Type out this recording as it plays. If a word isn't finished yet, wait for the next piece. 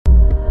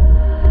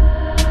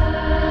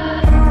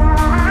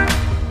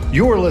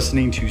You're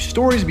listening to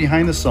Stories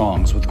Behind the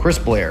Songs with Chris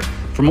Blair.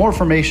 For more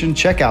information,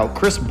 check out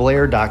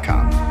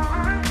chrisblair.com.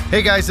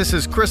 Hey guys, this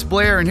is Chris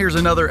Blair, and here's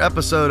another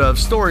episode of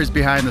Stories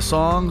Behind the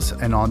Songs.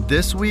 And on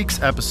this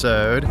week's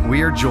episode,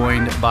 we are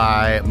joined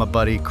by my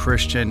buddy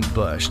Kristian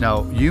Bush.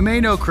 Now, you may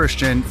know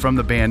Kristian from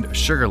the band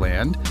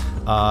Sugarland,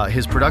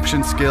 his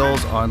production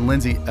skills on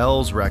Lindsay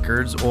L's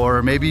records,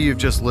 or maybe you've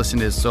just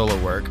listened to his solo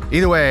work.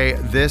 Either way,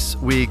 this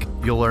week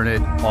you'll learn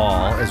it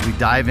all as we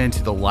dive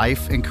into the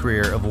life and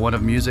career of one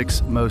of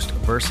music's most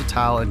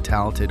versatile and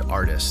talented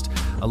artists.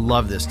 I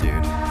love this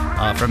dude.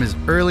 From his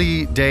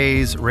early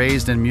days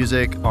raised in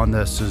music on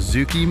the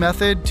Suzuki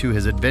method to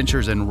his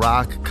adventures in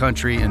rock,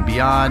 country, and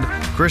beyond,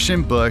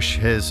 Kristian Bush,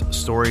 his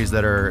stories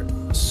that are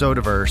so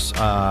diverse,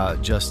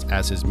 just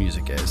as his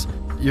music is.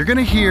 You're going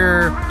to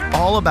hear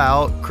all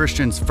about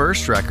Kristian's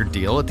first record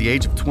deal at the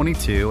age of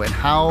 22 and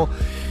how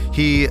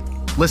he,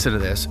 listen to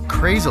this,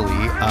 crazily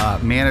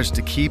managed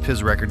to keep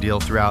his record deal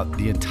throughout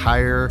the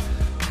entire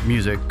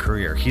music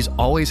career. He's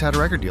always had a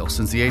record deal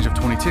since the age of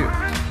 22.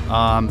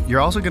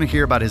 You're also going to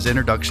hear about his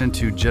introduction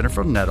to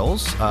Jennifer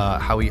Nettles,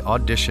 how he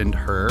auditioned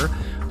her,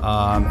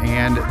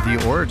 and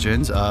the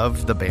origins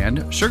of the band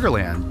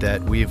Sugarland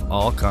that we've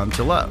all come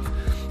to love.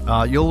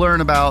 You'll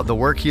learn about the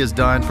work he has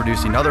done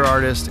producing other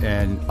artists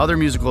and other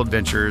musical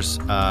adventures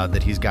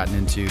that he's gotten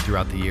into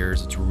throughout the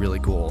years. It's really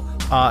cool.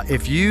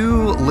 If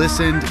you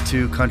listened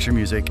to country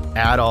music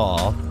at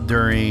all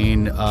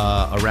during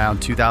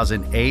around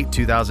 2008,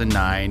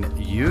 2009,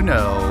 you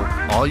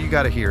know all you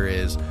got to hear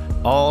is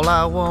 "All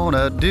I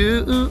Wanna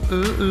Do."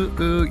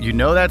 You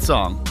know that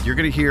song. You're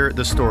going to hear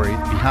the story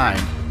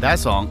behind that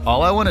song,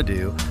 "All I Wanna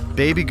Do,"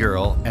 Baby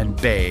Girl, and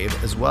Babe,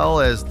 as well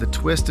as the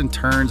twists and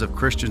turns of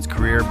Kristian's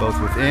career both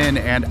within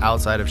and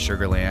outside of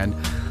Sugarland.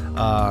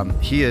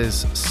 He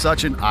is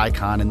such an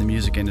icon in the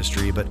music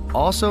industry, but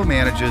also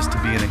manages to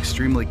be an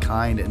extremely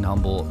kind and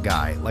humble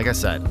guy. Like I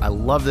said, I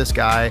love this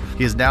guy.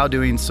 He is now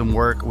doing some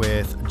work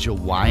with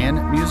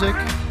Jawaiian music.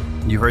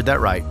 You heard that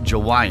right,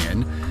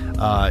 Jawaiian.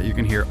 You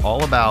can hear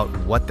all about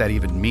what that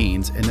even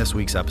means in this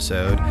week's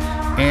episode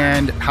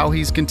and how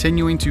he's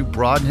continuing to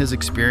broaden his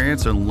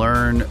experience and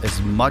learn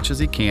as much as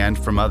he can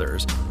from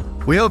others.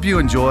 We hope you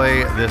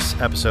enjoy this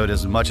episode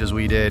as much as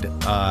we did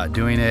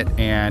doing it.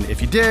 And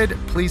if you did,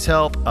 please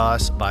help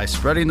us by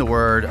spreading the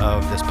word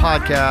of this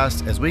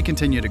podcast as we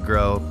continue to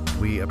grow.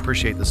 We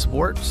appreciate the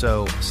support,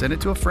 so send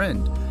it to a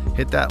friend.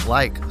 Hit that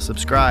like,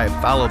 subscribe,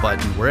 follow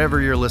button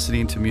wherever you're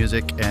listening to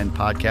music and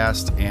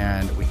podcasts,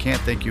 and we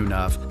can't thank you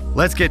enough.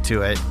 Let's get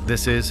to it.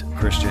 This is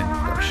Kristian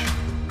Bush.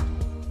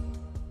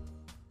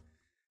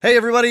 Hey,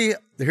 everybody.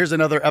 Here's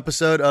another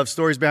episode of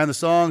Stories Behind the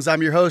Songs.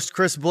 I'm your host,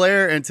 Chris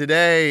Blair, and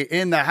today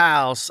in the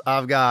house,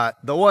 I've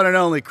got the one and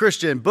only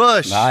Kristian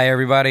Bush. Hi,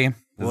 everybody.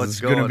 What's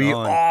going to be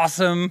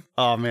awesome.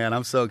 Oh, man,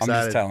 I'm so excited.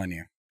 I'm just telling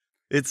you.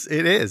 It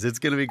is. It's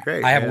going to be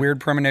great. I have weird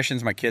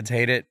premonitions. My kids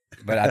hate it,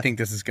 but I think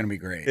this is going to be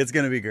great. It's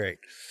going to be great.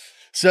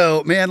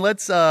 So, man,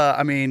 let's,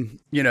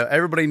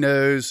 everybody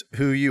knows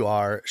who you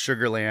are,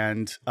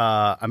 Sugarland.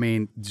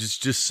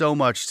 Just so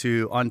much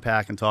to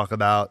unpack and talk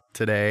about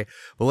today.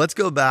 But let's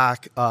go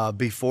back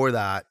before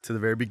that to the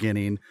very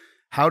beginning.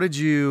 How did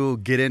you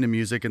get into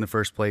music in the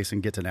first place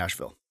and get to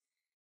Nashville?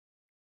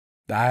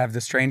 I have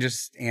the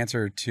strangest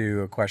answer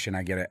to a question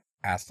I get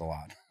asked a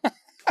lot.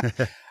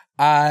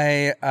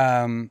 I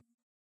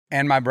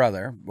and my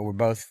brother, but we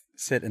both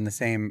sit in the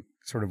same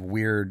sort of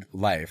weird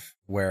life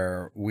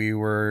where we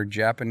were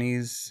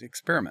Japanese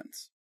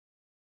experiments.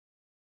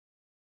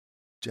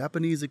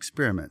 Japanese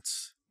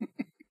experiments.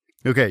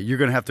 Okay, you're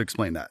going to have to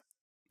explain that.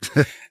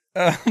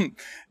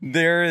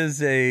 There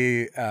is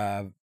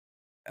at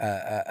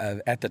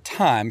the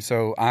time,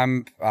 so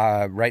I'm,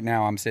 right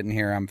now I'm sitting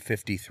here, I'm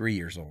 53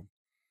 years old,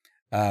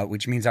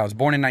 which means I was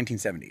born in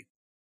 1970.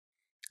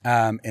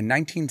 In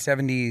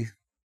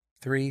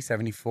 1973,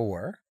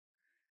 74,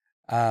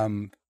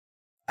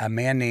 a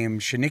man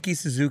named Shinichi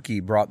Suzuki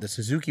brought the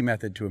Suzuki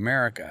method to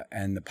America,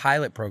 and the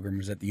pilot program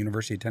was at the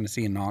University of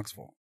Tennessee in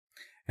Knoxville.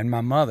 And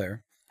my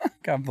mother,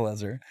 God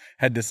bless her,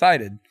 had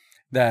decided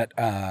that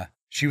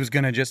she was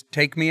going to just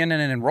take me in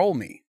and enroll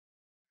me.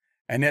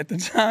 And at the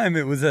time,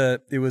 it was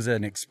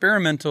an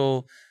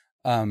experimental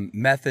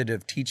method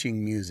of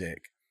teaching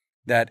music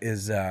that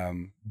is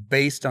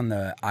based on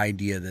the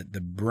idea that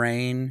the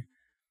brain,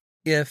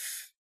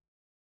 if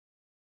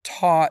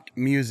taught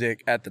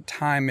music at the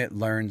time it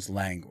learns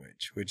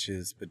language, which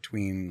is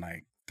between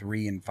like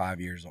 3 and 5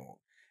 years old.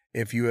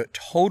 If you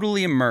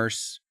totally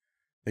immerse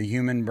the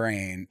human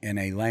brain in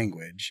a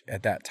language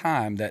at that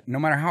time, that no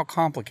matter how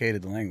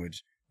complicated the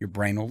language, your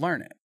brain will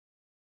learn it.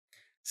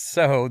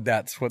 So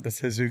that's what the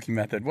Suzuki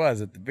method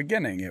was at the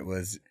beginning. It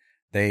was,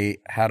 they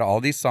had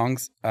all these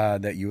songs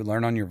that you would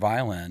learn on your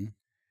violin,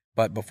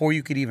 but before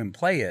you could even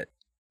play it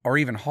or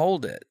even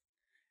hold it,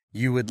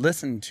 you would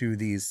listen to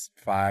these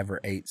 5 or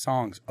 8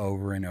 songs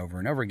over and over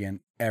and over again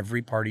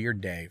every part of your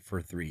day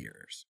for 3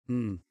 years.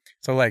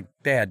 So like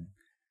they had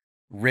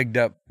rigged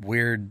up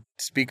weird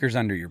speakers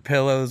under your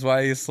pillows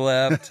while you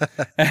slept.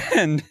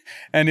 and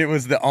it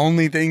was the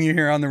only thing you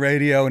hear on the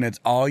radio, and it's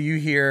all you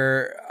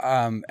hear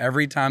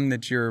every time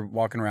that you're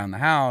walking around the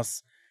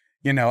house.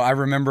 You know, I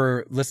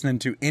remember listening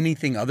to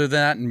anything other than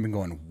that and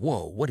going,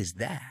 whoa, what is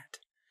that?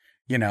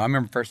 You know, I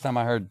remember first time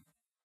I heard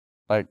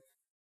like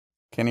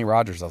Kenny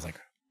Rogers, I was like,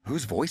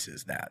 whose voice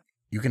is that?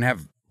 You can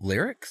have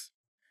lyrics,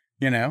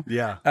 you know?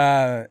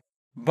 Yeah.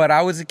 But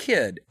I was a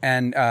kid,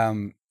 and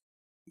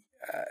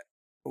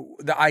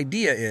the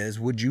idea is,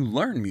 would you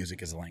learn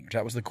music as a language?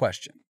 That was the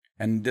question.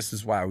 And this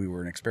is why we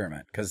were an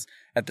experiment, because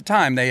at the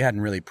time they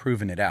hadn't really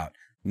proven it out.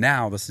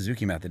 Now the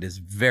Suzuki method is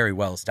very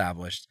well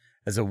established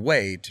as a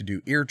way to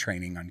do ear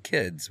training on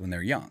kids when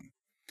they're young.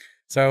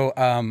 So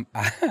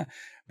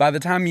by the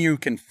time you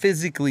can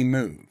physically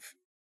move,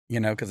 you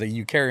know, because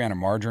you carry on a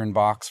margarine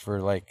box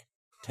for like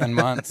 10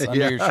 months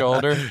under your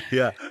shoulder.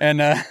 Yeah.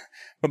 And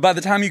but by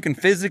the time you can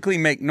physically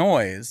make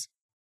noise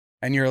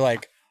and you're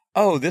like,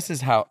 oh, this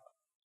is how,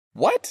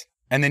 what?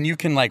 And then you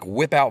can like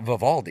whip out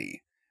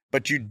Vivaldi,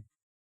 but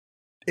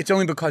it's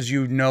only because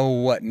you know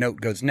what note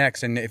goes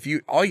next. And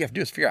all you have to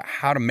do is figure out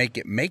how to make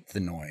it make the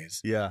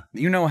noise. Yeah.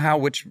 You know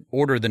which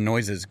order the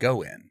noises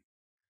go in.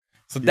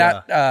 So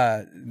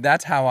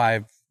that's how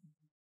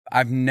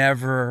I've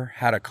never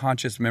had a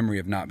conscious memory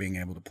of not being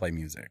able to play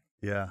music.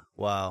 Yeah.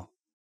 Wow.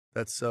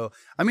 That's so,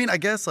 I mean, I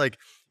guess like,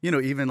 you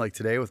know, even like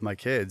today with my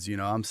kids, you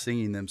know, I'm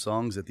singing them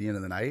songs at the end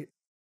of the night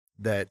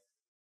that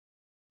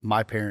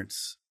my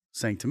parents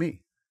sang to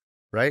me.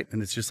 Right.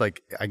 And it's just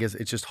like, I guess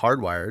it's just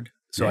hardwired.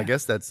 So I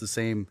guess that's the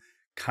same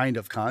kind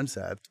of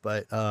concept,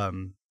 but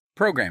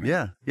programming.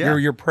 Yeah. Yeah.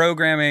 You're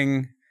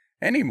programming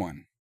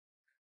anyone.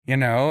 You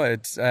know,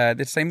 it's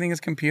the same thing as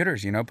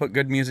computers, you know, put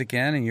good music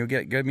in and you'll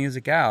get good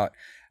music out.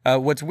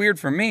 What's weird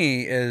for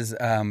me is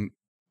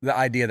the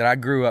idea that I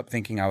grew up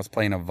thinking I was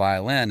playing a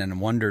violin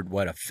and wondered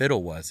what a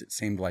fiddle was. It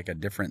seemed like a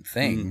different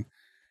thing.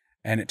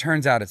 And it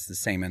turns out it's the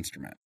same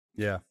instrument.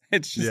 Yeah.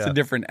 It's just a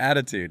different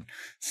attitude.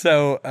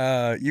 So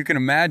you can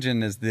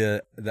imagine as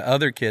the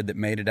other kid that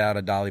made it out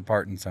of Dolly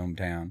Parton's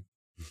hometown.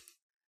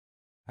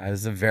 I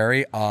was a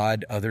very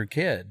odd other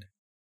kid,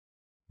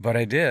 but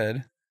I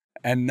did.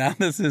 And now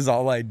this is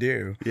all I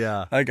do.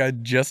 Yeah. Like I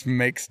just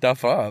make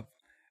stuff up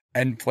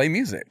and play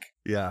music.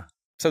 Yeah.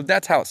 So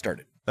that's how it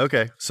started.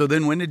 Okay. So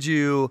then when did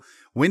you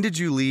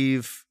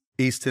leave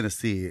East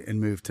Tennessee and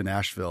move to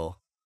Nashville?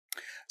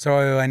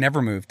 So I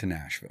never moved to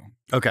Nashville.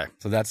 Okay.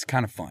 So that's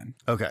kind of fun.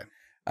 Okay.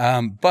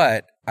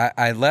 But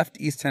I left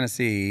East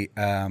Tennessee.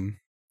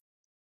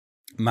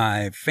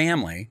 My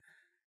family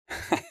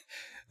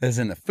is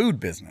in the food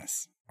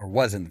business, or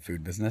was in the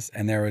food business.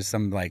 And there was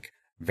some like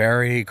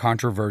very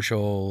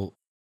controversial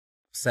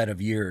set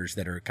of years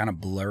that are kind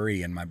of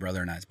blurry in my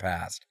brother and I's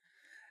past.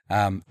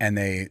 And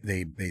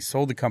they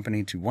sold the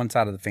company to one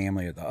side of the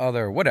family or the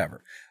other,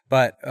 whatever.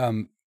 But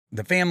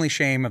the family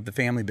shame of the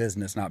family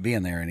business not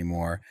being there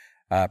anymore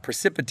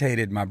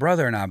precipitated my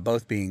brother and I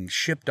both being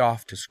shipped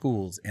off to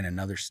schools in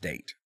another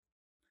state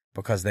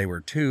because they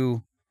were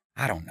too,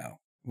 I don't know.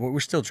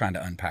 We're still trying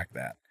to unpack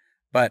that.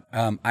 But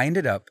I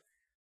ended up,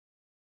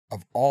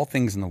 of all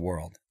things in the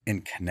world,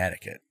 in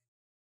Connecticut.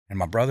 And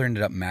my brother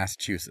ended up in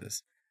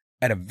Massachusetts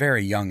at a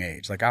very young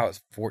age. Like I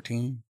was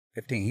 14,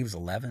 15. He was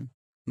 11,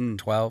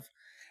 12.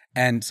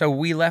 And so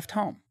we left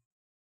home.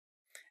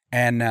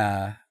 And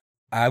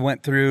I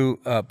went through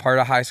part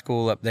of high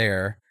school up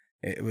there.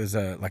 It was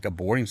like a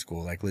boarding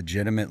school, like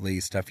legitimately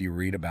stuff you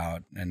read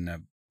about in a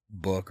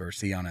book or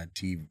see on a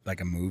TV,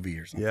 like a movie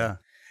or something. Yeah.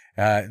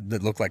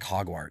 That looked like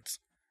Hogwarts,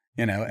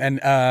 you know.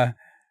 And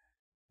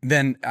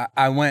then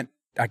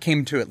I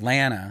came to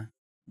Atlanta,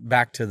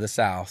 back to the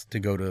South to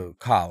go to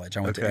college.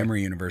 I went to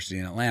Emory University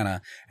in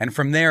Atlanta. And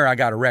from there, I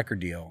got a record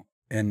deal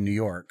in New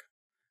York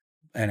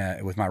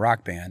and with my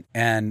rock band.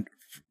 And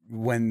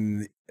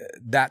when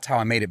that's how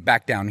I made it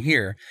back down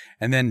here,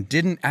 and then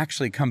didn't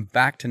actually come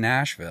back to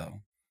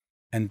Nashville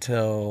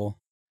until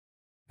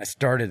I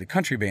started a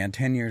country band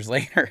 10 years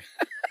later.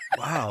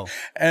 Wow.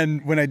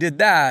 And when I did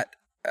that,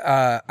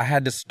 I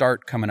had to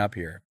start coming up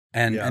here.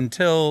 And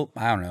until,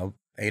 I don't know,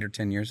 8 or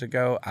 10 years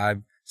ago, I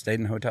stayed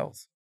in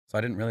hotels. So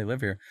I didn't really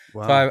live here.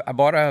 Wow. So I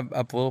bought a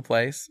little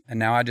place, and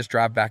now I just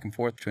drive back and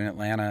forth between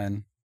Atlanta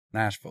and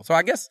Nashville. So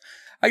I guess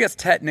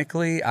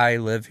technically I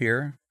live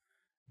here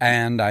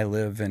and I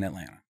live in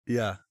Atlanta.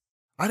 Yeah.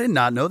 I did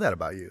not know that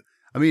about you.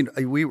 I mean,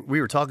 we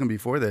were talking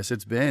before this.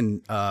 It's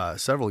been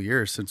several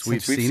years since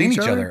we've seen each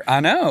other. I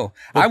know.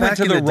 But I went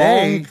to the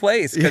wrong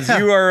place because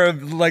you are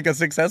like a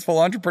successful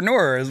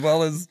entrepreneur as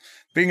well as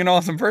being an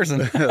awesome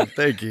person.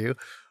 Thank you.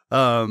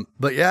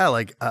 But yeah,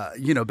 like,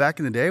 you know, back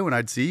in the day when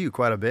I'd see you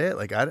quite a bit,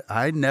 like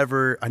I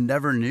never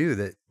knew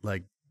that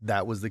like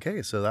that was the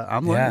case. So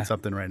I'm learning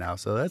something right now.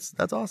 So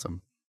that's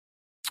awesome.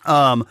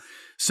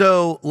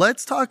 So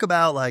let's talk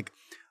about like,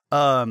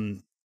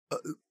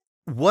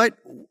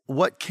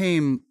 what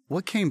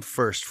came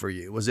first for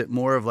you? Was it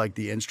more of like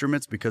the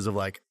instruments because of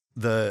like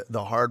the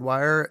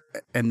hardwire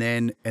and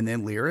then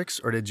lyrics,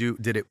 or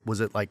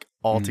was it like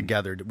all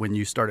together when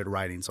you started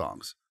writing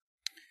songs?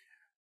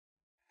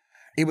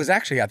 It was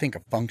actually, I think,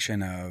 a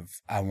function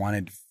of I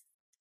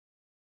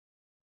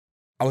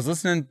was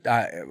listening,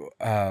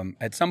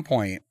 at some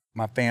point,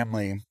 my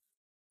family,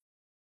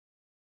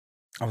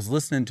 I was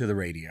listening to the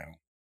radio,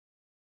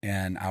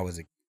 and I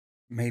was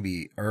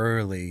maybe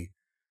early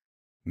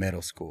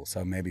middle school,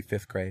 so maybe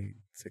 5th grade,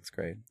 6th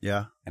grade.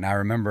 Yeah. And I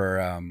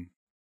remember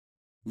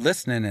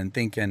listening and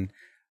thinking,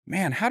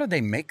 man, how did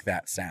they make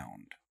that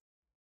sound?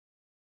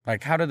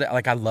 Like, how did they,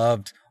 like, I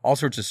loved all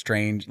sorts of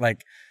strange,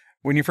 like,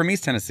 when you're from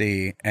East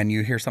Tennessee and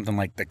you hear something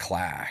like The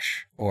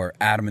Clash or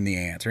Adam and the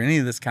Ants or any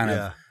of this kind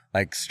of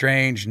like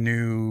strange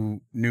new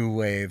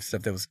wave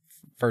stuff that was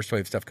first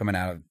wave stuff coming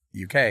out of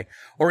UK,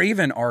 or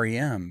even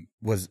REM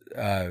was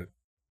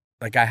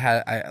like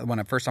when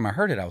the first time I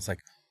heard it, I was like,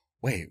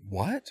 wait,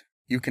 what?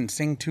 You can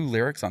sing 2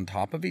 lyrics on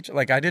top of each?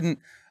 Like, I didn't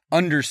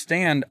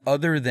understand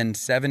other than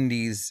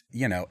 70s,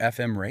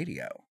 FM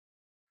radio,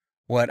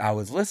 what I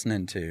was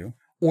listening to,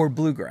 or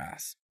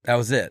bluegrass. That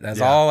was it.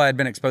 That's all I'd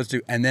been exposed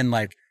to. And then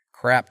like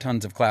crap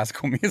tons of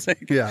classical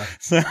music. Yeah.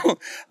 So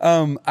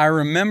I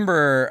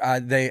remember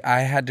I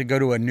had to go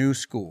to a new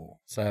school.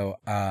 So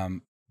my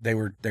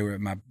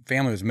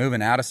family was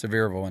moving out of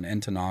Sevierville and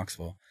into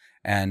Knoxville.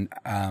 And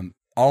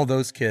all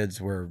those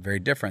kids were very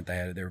different.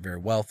 They were very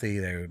wealthy.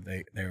 They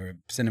were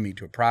sending me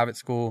to a private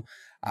school.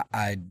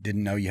 I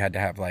didn't know you had to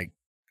have like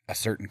a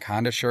certain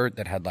kind of shirt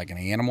that had like an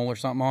animal or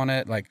something on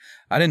it. Like,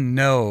 I didn't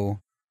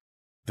know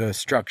the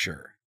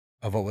structure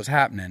of what was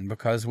happening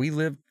because we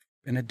lived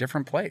in a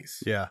different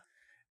place. Yeah.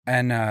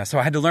 And so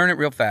I had to learn it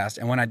real fast.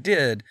 And when I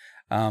did,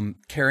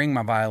 carrying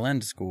my violin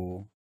to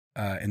school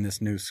in this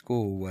new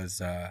school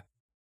was I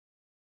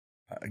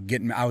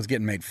was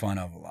getting made fun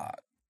of a lot.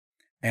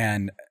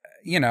 And,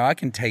 I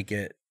can take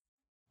it,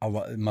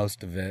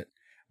 most of it,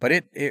 but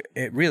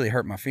it really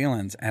hurt my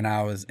feelings. And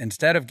I was,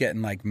 instead of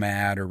getting like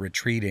mad or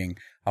retreating,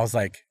 I was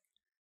like,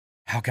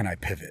 how can I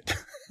pivot?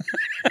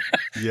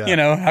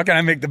 Yeah. How can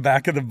I make the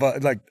back of the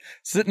bus, like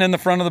sitting in the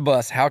front of the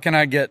bus, how can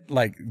I get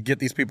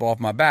these people off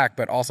my back,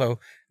 but also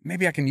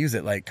maybe I can use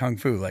it like kung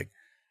fu, like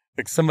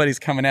somebody's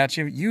coming at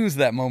you, use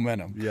that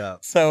momentum. Yeah.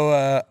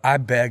 So I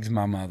begged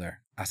my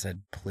mother. I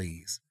said,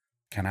 please,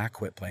 can I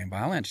quit playing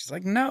violin? She's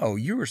like, no,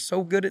 you were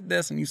so good at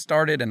this and you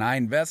started and I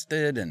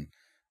invested and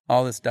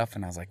all this stuff.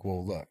 And I was like,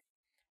 well, look,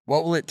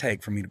 what will it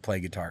take for me to play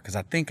guitar? Because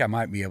I think I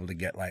might be able to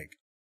get like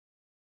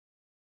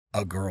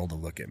a girl to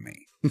look at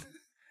me.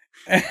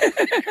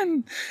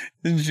 And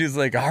she's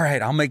like, all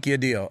right, I'll make you a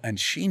deal. And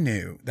she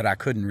knew that I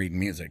couldn't read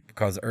music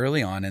because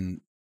early on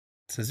in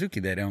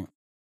Suzuki,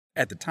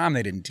 at the time,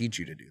 they didn't teach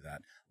you to do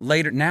that.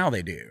 Later, now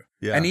they do.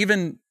 Yeah. And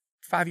even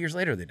 5 years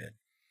later, they did.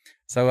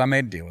 So I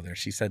made a deal with her.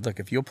 She said, look,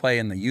 if you'll play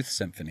in the youth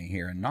symphony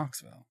here in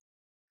Knoxville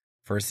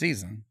for a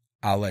season,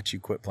 I'll let you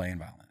quit playing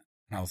violin.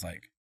 And I was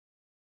like,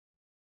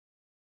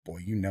 boy,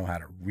 you know how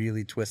to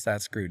really twist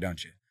that screw,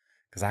 don't you?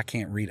 Because I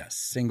can't read a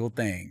single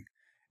thing.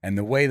 And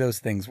the way those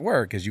things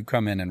work is you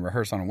come in and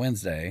rehearse on a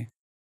Wednesday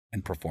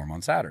and perform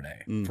on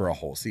Saturday for a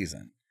whole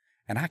season.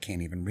 And I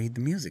can't even read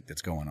the music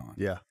that's going on.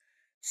 Yeah.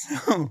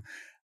 So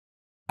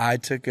I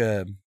took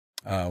the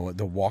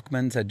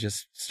Walkmans had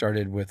just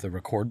started with a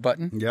record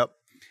button. Yep.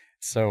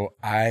 So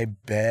I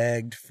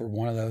begged for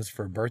one of those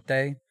for a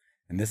birthday.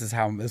 And this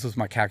was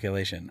my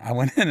calculation. I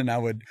went in and I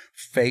would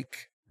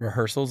fake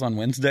rehearsals on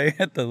Wednesday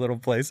at the little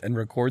place and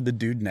record the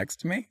dude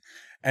next to me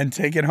and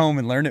take it home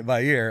and learn it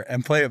by ear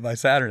and play it by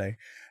Saturday.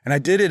 And I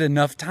did it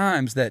enough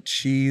times that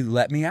she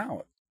let me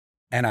out.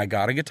 And I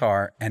got a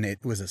guitar, and it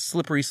was a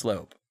slippery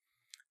slope.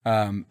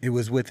 It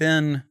was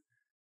within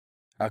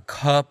a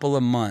couple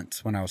of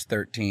months when I was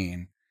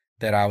 13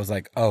 that I was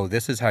like, oh,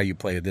 this is how you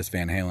play this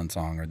Van Halen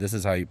song, or this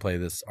is how you play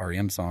this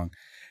REM song.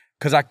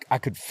 Because I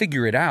could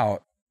figure it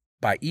out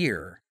by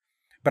ear.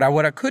 But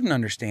what I couldn't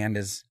understand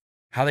is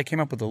how they came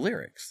up with the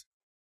lyrics.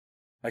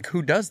 Like,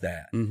 who does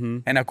that? Mm-hmm.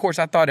 And, of course,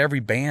 I thought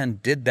every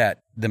band did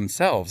that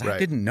themselves. Right. I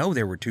didn't know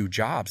there were 2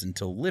 jobs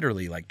until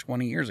literally like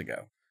 20 years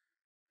ago.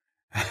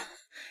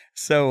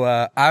 So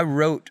I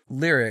wrote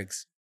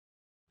lyrics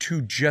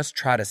to just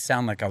try to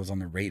sound like I was on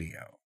the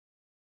radio.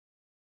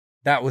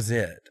 That was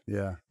it.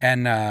 Yeah.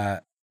 And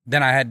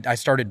then I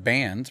started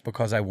bands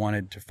because I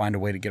wanted to find a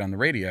way to get on the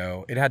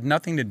radio. It had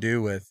nothing to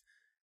do with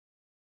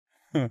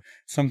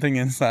something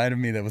inside of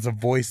me that was a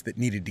voice that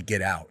needed to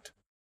get out.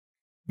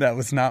 That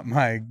was not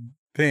my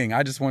thing.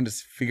 I just wanted to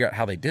figure out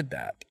how they did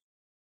that.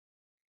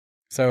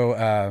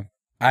 So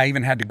I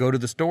even had to go to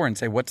the store and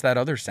say, what's that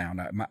other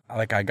sound?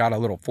 I got a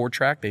little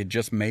 4-track. They had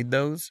just made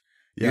those.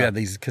 Yeah. You had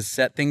these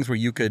cassette things where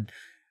you could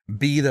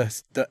be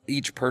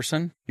each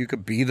person. You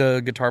could be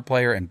the guitar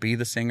player and be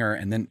the singer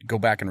and then go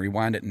back and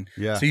rewind it. And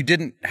so you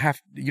didn't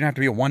have to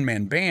be a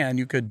one-man band.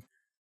 You could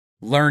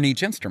learn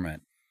each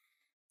instrument.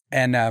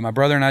 And my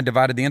brother and I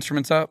divided the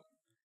instruments up.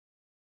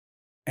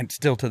 And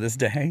still to this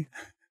day.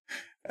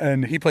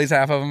 And he plays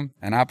half of them,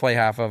 and I play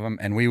half of them,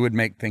 and we would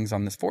make things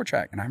on this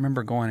 4-track. And I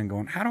remember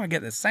going, how do I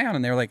get this sound?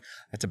 And they were like,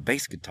 that's a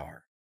bass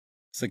guitar.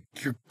 It's like,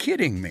 you're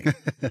kidding me.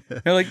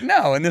 They're like,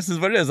 no, and this is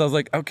what it is. I was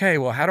like, okay,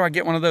 well, how do I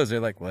get one of those? They're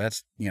like, well,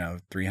 that's,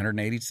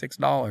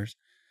 $386.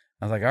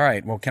 I was like, all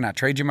right, well, can I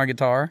trade you my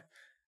guitar?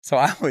 So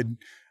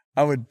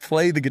I would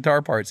play the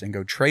guitar parts and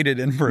go trade it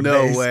in for a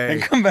No bass way.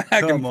 and come back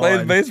and play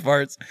the bass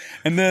parts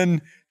and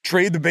then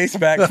trade the bass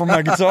back for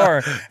my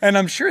guitar. And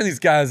I'm sure these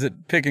guys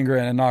at Pick and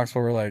Grin in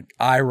Knoxville were like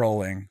eye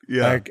rolling.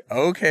 Yeah. Like,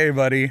 okay,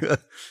 buddy,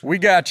 we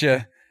got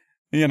you.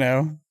 You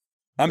know,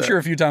 I'm sure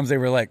a few times they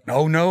were like,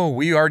 oh no,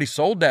 we already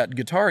sold that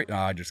guitar.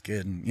 Oh, just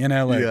kidding. You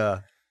know, like, yeah.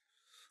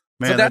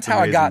 Man, so that's how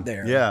amazing. I got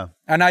there. Yeah.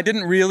 And I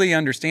didn't really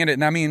understand it.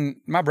 And I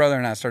mean, my brother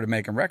and I started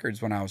making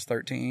records when I was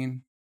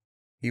 13.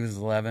 He was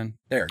 11.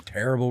 They're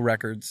terrible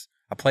records.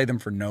 I played them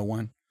for no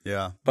one.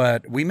 Yeah.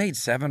 But we made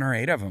 7 or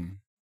 8 of them.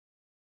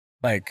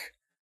 Like,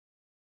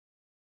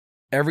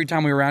 every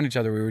time we were around each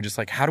other, we were just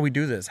like, how do we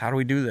do this? How do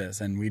we do this?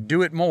 And we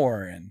do it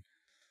more. And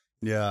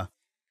yeah,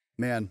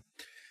 man,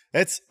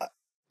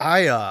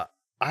 I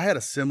had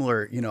a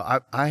similar,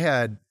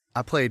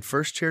 I played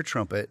first chair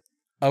trumpet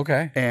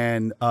okay.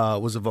 and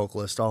was a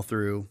vocalist all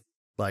through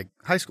like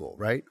high school.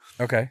 Right.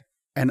 Okay.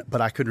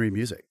 But I couldn't read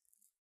music.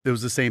 It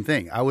was the same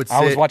thing. I was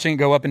watching it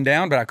go up and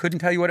down, but I couldn't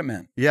tell you what it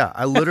meant. Yeah.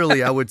 I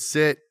would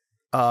sit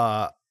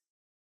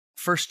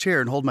first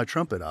chair and hold my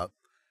trumpet up.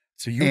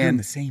 So you were doing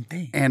the same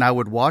thing. And I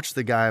would watch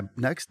the guy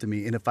next to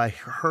me. And if I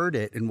heard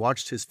it and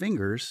watched his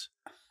fingers,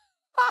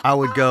 I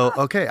would go,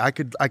 okay, I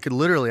could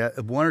literally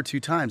 1 or 2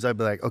 times I'd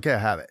be like, okay, I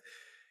have it,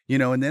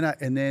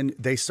 and then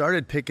they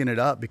started picking it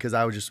up because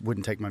I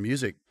wouldn't take my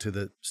music to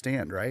the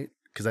stand, right?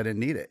 Because I didn't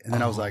need it. And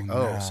then I was like,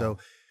 no. So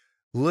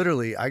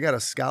literally I got a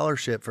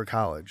scholarship for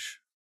college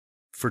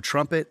for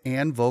trumpet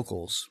and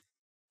vocals.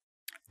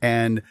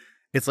 And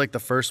it's like the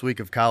first week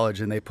of college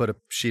and they put a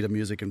sheet of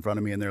music in front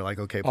of me and they're like,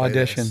 okay, play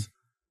audition. This.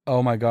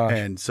 Oh my gosh.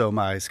 And so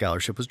my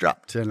scholarship was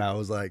dropped and I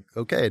was like,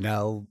 okay,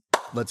 now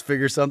let's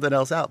figure something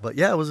else out. But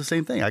yeah, it was the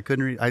same thing. I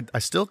couldn't read. I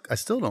still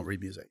don't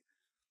read music.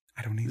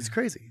 I don't either. It's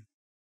crazy.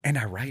 And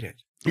I write it.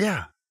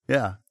 Yeah.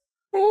 Yeah.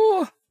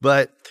 Ooh.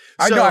 But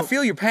I know, I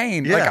feel your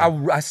pain. Yeah.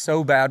 Like I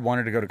so bad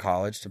wanted to go to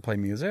college to play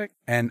music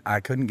and I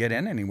couldn't get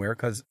in anywhere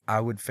because I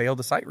would fail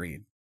the sight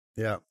read.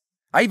 Yeah.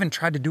 I even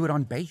tried to do it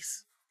on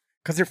bass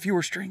because there are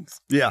fewer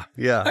strings. Yeah.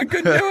 Yeah. I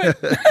couldn't do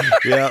it.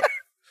 Yeah.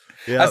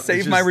 Yeah. I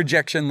saved my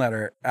rejection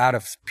letter out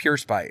of pure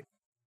spite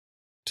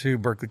to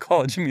Berklee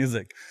College of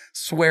Music,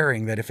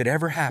 swearing that if it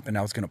ever happened,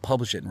 I was going to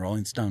publish it in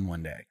Rolling Stone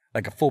one day,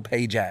 like a full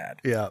page ad.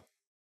 Yeah.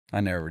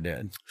 I never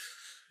did.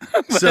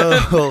 So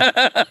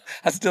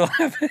I still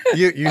have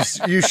it.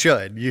 you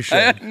should. You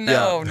should.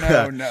 No.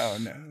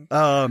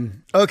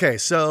 Okay.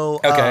 So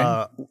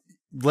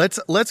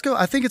let's go.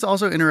 I think it's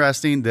also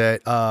interesting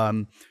that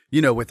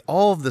with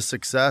all of the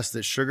success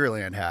that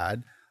Sugarland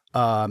had,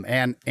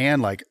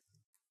 and like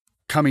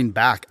coming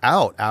back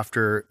out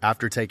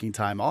after taking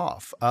time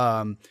off,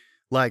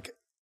 like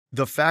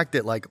the fact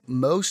that like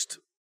most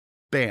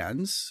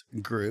bands,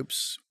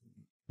 groups,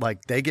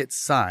 like they get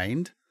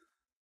signed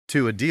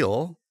to a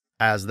deal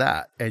as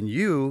that. And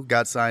you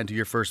got signed to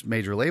your first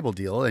major label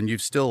deal and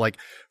you've still like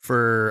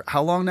for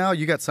how long now?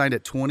 You got signed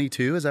at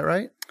 22, is that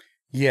right?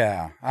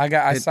 Yeah.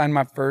 I signed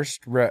my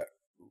first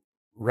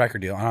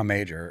record deal on a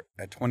major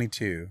at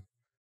 22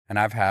 and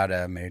I've had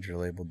a major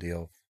label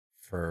deal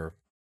for,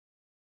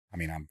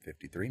 I'm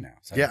 53 now.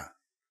 So. Yeah.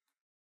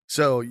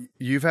 So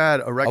you've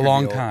had a record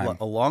deal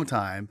a long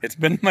time. It's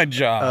been my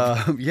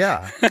job.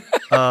 Yeah.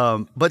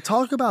 But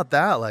talk about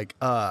that. Like,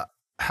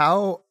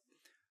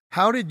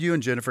 how did you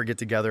and Jennifer get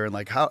together, and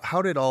like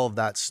how did all of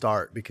that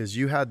start? Because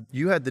you had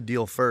the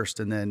deal first,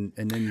 and then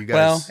you guys.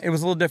 Well, it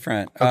was a little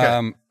different.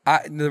 Okay.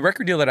 The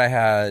record deal that I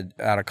had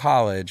out of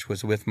college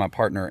was with my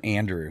partner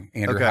Andrew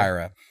Okay.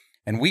 Hyra,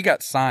 and we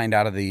got signed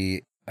out of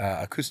the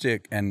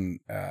acoustic and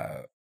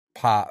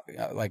pop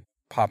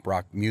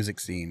rock music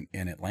scene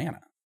in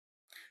Atlanta.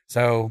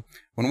 So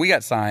when we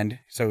got signed,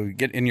 so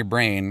get in your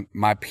brain,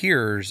 my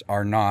peers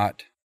are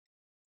not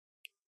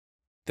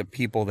the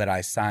people that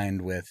I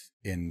signed with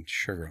in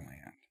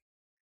Sugarland.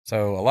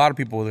 So a lot of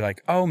people were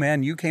like, "Oh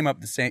man, you came up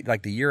the same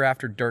like the year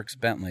after Dierks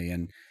Bentley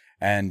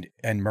and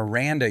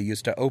Miranda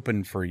used to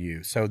open for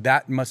you. So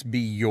that must be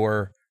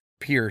your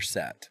peer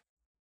set."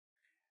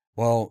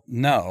 Well,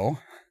 no.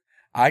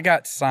 I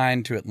got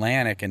signed to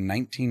Atlantic in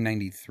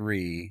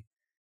 1993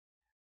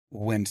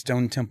 when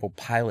Stone Temple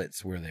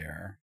Pilots were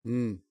there.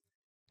 Mm.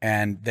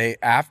 And they,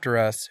 after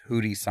us,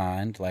 Hootie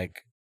signed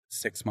like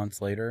 6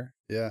 months later.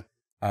 Yeah.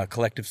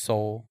 Collective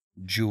Soul,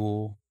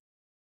 Jewel.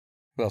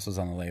 Who else was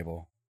on the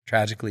label?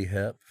 Tragically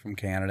Hip from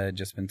Canada had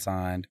just been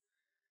signed.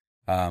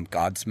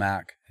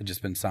 Godsmack had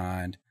just been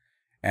signed.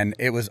 And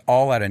it was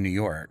all out of New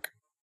York.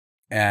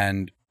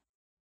 And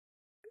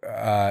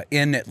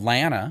in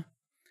Atlanta,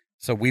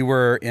 so we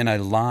were in a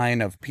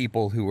line of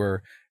people who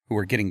were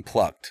getting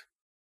plucked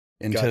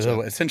into Gotcha.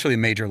 essentially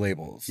major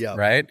labels, Yeah.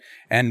 right?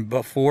 And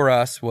before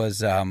us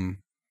was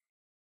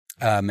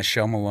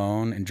Michelle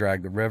Malone and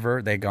Drag the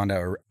River. They'd gone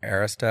to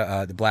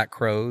Arista. The Black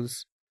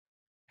Crowes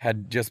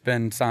had just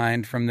been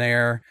signed from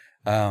there.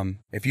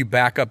 If you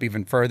back up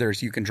even further,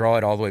 so you can draw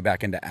it all the way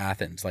back into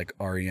Athens, like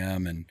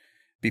REM and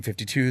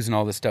B-52s and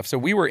all this stuff. So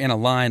we were in a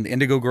line. The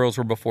Indigo Girls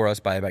were before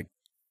us by like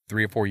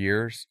 3 or 4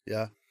 years.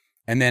 Yeah.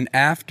 And then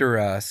after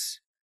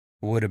us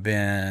would have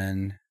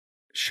been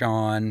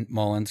Sean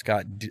Mullins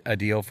got a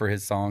deal for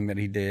his song that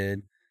he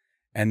did,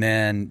 and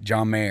then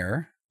John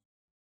Mayer,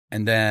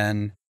 and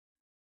then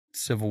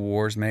Civil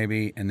Wars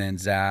maybe, and then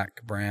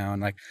Zach Brown.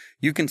 Like,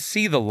 you can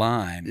see the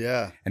line.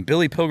 Yeah. And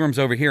Billy Pilgrim's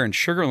over here, and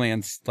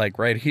Sugarland's like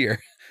right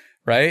here,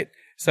 right?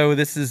 So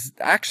this is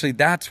actually,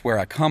 that's where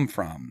I come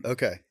from.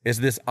 Okay. Is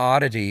this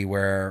oddity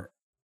where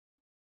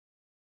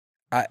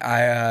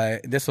I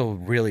this will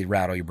really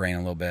rattle your brain a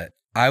little bit.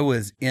 I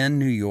was in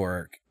New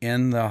York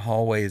in the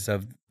hallways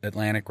of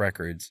Atlantic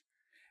Records,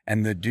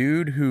 and the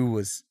dude who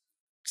was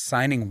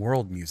signing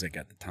world music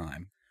at the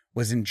time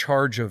was in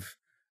charge of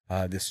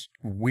this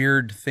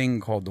weird thing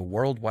called the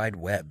World Wide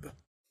Web.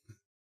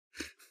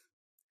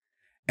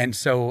 And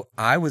so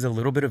I was a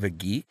little bit of a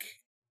geek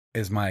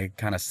as my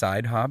kind of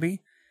side hobby.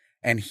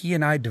 And he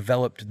and I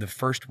developed the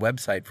first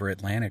website for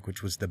Atlantic,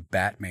 which was the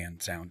Batman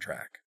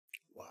soundtrack.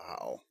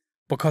 Wow.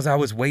 Because I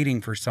was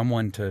waiting for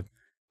someone to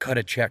cut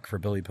a check for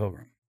Billy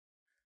Pilgrim,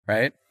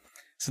 right?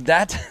 So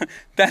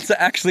that's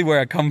actually where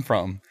I come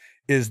from,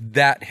 is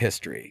that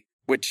history,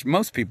 which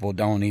most people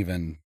don't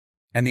even,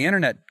 and the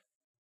internet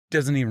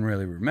doesn't even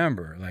really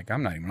remember. Like,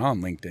 I'm not even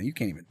on LinkedIn. You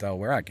can't even tell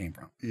where I came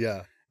from.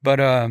 Yeah.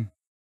 But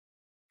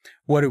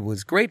what it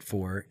was great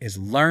for is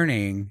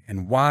learning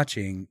and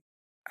watching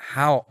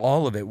how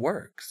all of it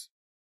works,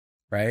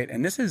 right?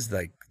 And this is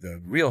like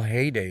the real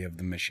heyday of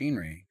the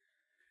machinery.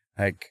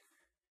 Like,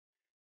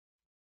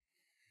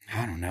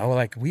 I don't know,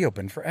 like we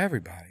opened for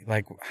everybody.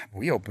 Like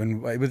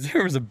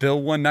there was a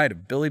bill one night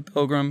of Billy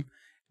Pilgrim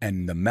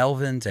and the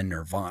Melvins and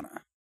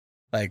Nirvana.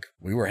 Like,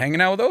 we were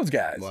hanging out with those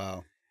guys.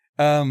 Wow.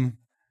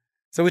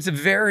 So it's a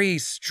very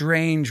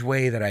strange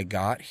way that I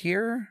got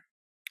here.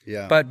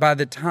 Yeah. But by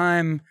the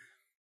time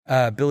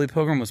Billy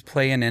Pilgrim was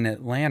playing in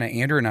Atlanta,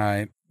 Andrew and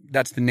I,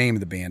 that's the name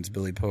of the band's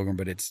Billy Pilgrim,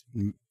 but it's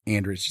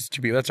Andrew. It's just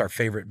that's our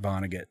favorite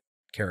Vonnegut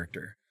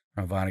character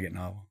from a Vonnegut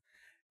novel.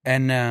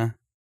 And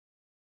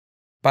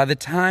by the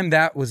time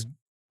that was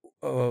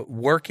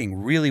working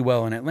really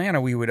well in Atlanta,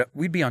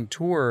 we'd be on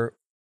tour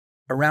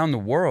around the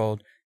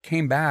world,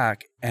 came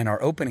back, and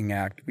our opening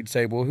act, we'd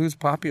say, well, who's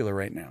popular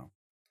right now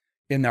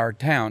in our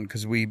town?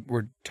 Because we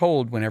were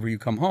told whenever you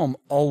come home,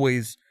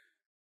 always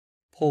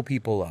pull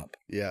people up.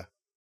 Yeah.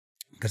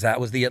 Because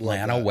that was the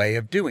Atlanta way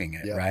of doing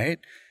it, yeah. right?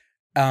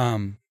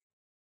 And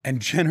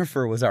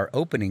Jennifer was our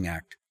opening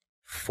act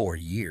for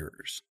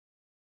years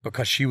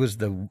because she was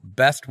the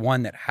best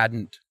one that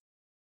hadn't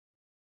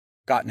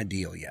gotten a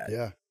deal yet.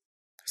 Yeah.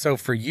 So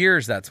for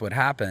years, that's what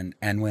happened.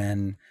 And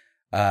when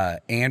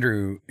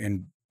Andrew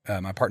and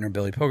my partner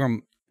Billy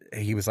Pilgrim,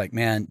 he was like,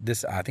 man,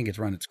 I think it's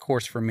run its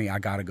course for me. I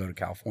got to go to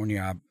California.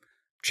 I'm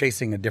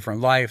chasing a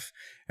different life.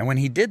 And when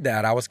he did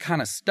that, I was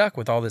kind of stuck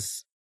with all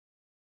this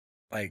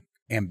like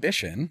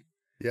ambition.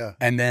 Yeah.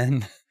 And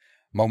then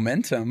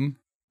momentum,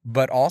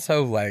 but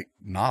also like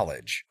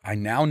knowledge. I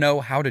now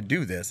know how to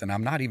do this, and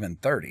I'm not even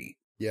 30.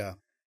 Yeah.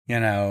 You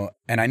know,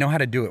 and I know how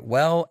to do it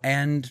well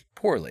and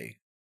poorly.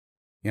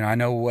 You know, I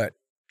know what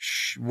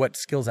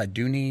skills I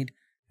do need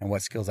and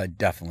what skills I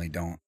definitely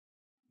don't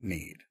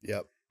need.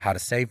 Yep. How to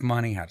save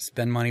money, how to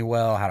spend money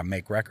well, how to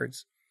make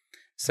records.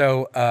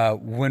 So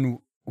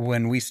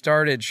when we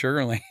started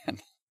Sugarland,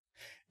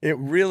 it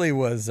really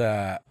was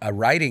a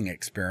writing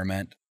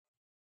experiment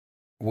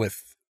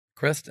with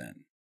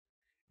Kristian.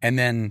 And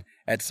then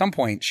at some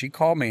point she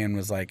called me and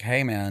was like,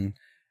 hey man,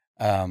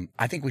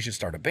 I think we should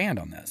start a band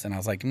on this. And I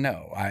was like,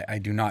 no, I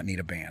do not need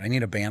a band. I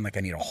need a band like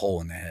I need a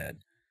hole in the head.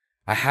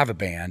 I have a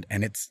band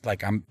and it's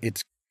like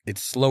it's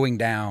slowing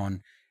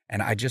down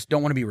and I just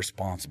don't want to be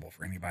responsible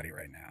for anybody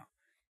right now.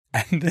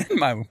 And then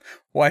my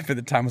wife at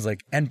the time was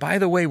like, and by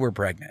the way, we're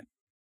pregnant.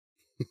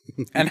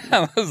 And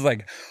I was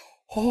like,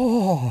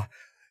 oh,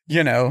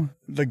 you know,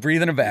 like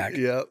breathing it back.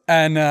 Yep.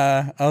 And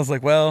I was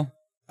like, well,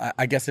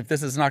 I guess if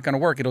this is not going to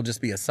work, it'll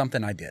just be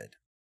something I did.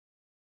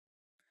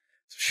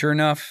 Sure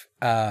enough,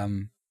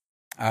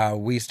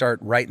 we start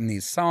writing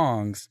these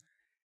songs,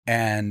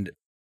 and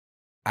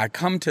I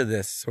come to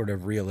this sort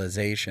of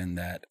realization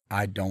that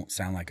I don't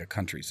sound like a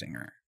country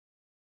singer.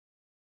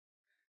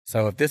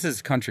 So if this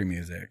is country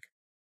music,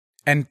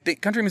 and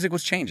country music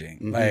was changing,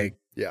 mm-hmm. like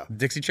yeah.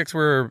 Dixie Chicks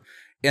were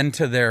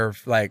into their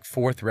like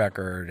fourth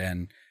record,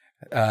 and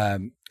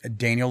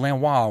Daniel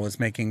Lanois was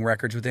making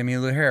records with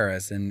Emmylou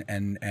Harris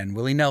and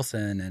Willie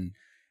Nelson,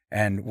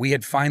 and we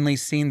had finally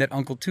seen that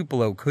Uncle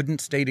Tupelo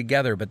couldn't stay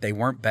together, but they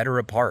weren't better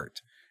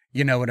apart.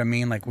 You know what I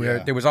mean? Like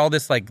there was all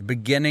this like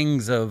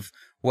beginnings of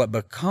what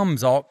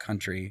becomes alt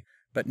country,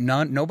 but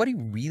nobody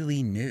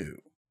really knew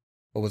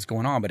what was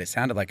going on, but it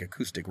sounded like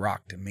acoustic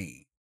rock to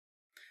me.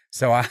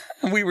 So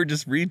we were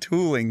just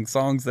retooling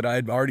songs that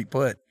I'd already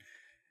put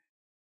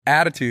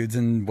attitudes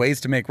and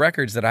ways to make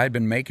records that I'd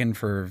been making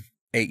for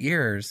 8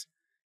 years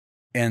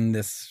in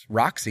this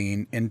rock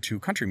scene into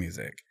country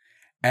music.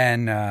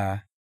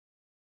 And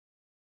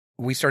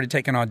we started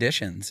taking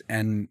auditions,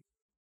 and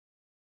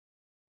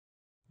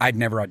I'd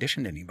never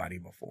auditioned anybody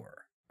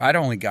before. I'd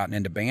only gotten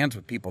into bands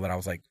with people that I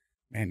was like,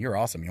 man, you're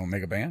awesome. You want to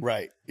make a band?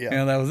 Right. Yeah. You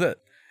know, that was it.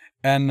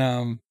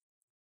 And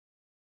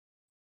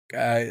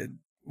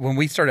when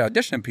we started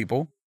auditioning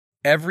people,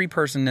 every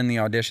person in the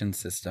audition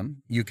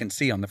system you can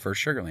see on the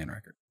first Sugarland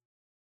record.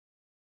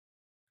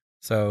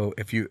 So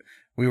if you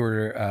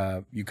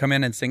come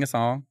in and sing a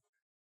song,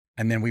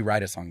 and then we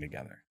write a song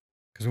together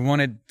because we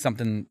wanted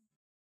something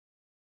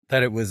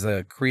that it was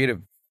a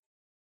creative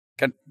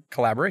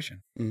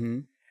collaboration. Mm-hmm.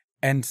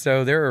 And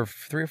so there are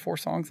 3 or 4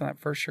 songs on that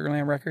first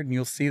Sugarland record, and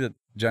you'll see that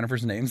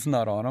Jennifer's name's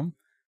not on them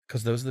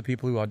because those are the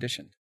people who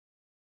auditioned.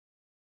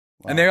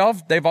 Wow. And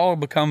they've all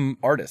become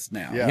artists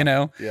now, you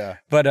know? Yeah.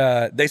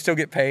 But they still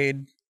get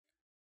paid,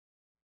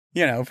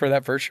 you know, for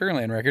that first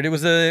Sugarland record. It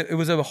was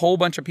a whole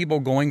bunch of people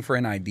going for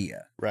an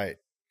idea. Right.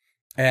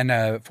 And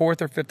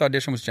 4th or 5th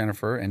audition was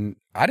Jennifer, and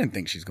I didn't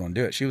think she's going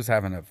to do it. She was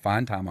having a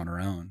fine time on her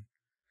own,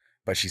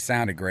 but she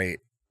sounded great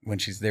when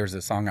there's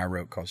a song I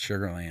wrote called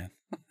Sugarland.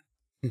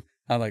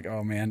 I'm like,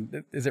 oh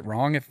man, is it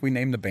wrong if we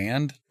name the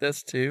band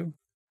this too?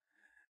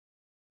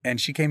 And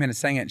she came in and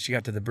sang it, and she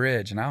got to the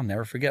bridge, and I'll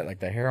never forget,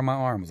 like the hair on my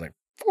arm was like,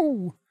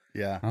 ooh.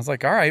 Yeah. I was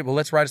like, all right, well,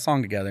 let's write a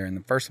song together. And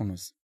the first one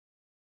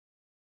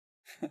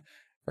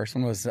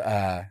was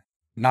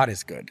Not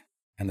As Good.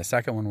 And the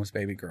second one was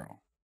Baby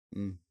Girl.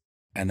 Mm.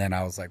 And then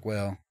I was like,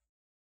 well,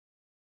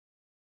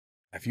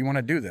 if you want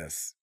to do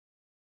this,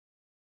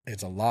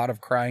 it's a lot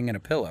of crying in a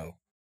pillow,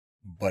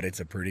 but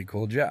it's a pretty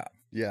cool job.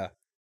 Yeah.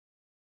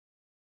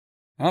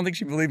 I don't think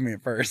she believed me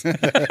at first,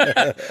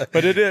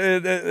 but it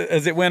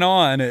as it went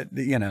on,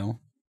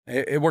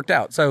 it worked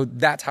out. So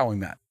that's how we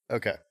met.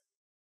 Okay.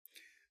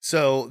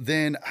 So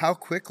then how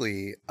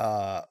quickly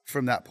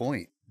from that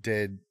point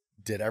did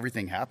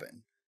everything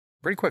happen?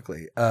 Pretty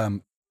quickly.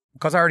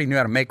 Because I already knew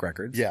how to make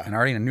records. Yeah. And I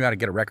already knew how to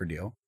get a record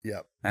deal.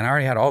 Yep. And I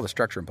already had all the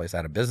structure in place. I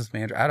had a business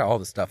manager. I had all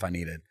the stuff I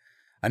needed.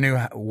 I knew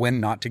when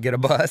not to get a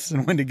bus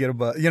and when to get a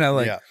bus.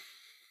 Yeah.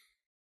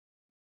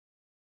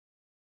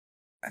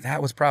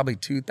 That was probably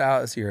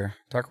 2000 year.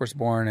 Tucker was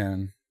born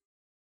in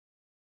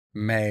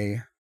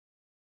May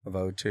of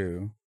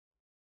 2002.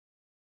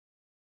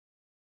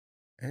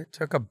 It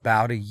took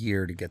about a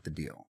year to get the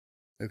deal.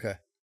 Okay.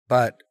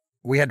 But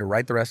we had to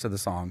write the rest of the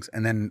songs,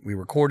 and then we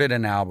recorded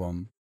an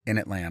album in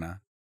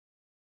Atlanta.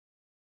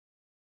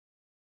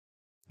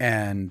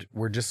 And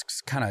we're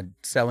just kind of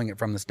selling it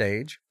from the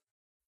stage.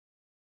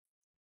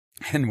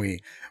 And we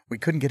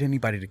couldn't get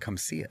anybody to come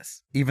see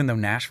us, even though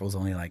Nashville's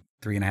only like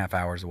 3.5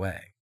 hours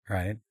away.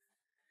 Right.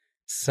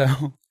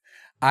 So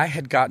I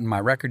had gotten my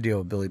record deal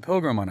with Billy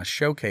Pilgrim on a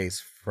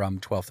showcase from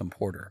 12th and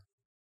Porter.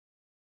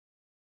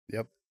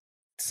 Yep.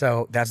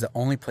 So that's the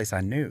only place I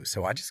knew.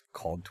 So I just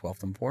called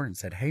 12th and Porter and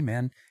said, hey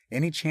man,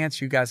 any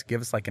chance you guys give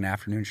us like an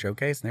afternoon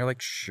showcase? And they're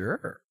like,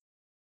 sure.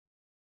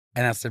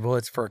 And I said, well,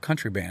 it's for a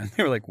country band.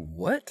 They were like,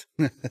 what?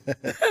 Yeah.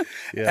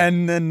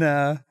 And then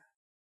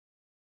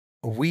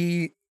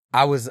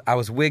I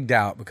was wigged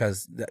out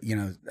because,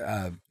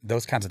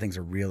 those kinds of things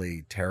are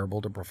really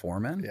terrible to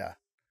perform in. Yeah.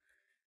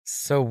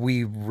 So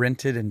we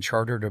rented and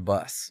chartered a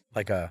bus,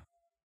 like a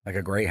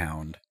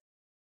Greyhound,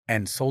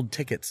 and sold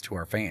tickets to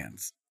our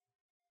fans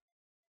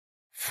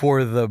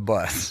for the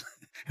bus.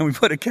 And we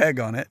put a keg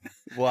on it.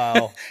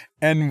 Wow.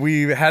 And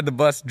we had the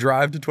bus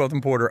drive to 12th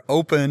and Porter,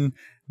 open.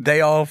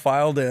 They all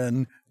filed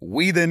in.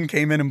 We then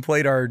came in and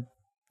played our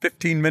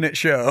 15-minute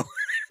show.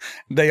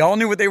 They all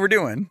knew what they were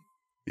doing.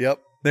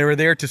 Yep. They were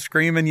there to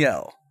scream and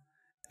yell.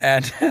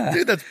 And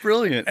dude, that's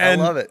brilliant. I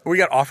love it. We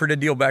got offered a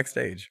deal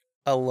backstage.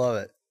 I love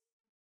it.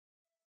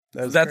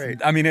 That's great.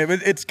 I mean,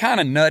 it's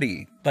kind of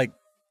nutty,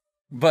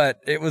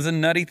 but it was a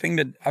nutty thing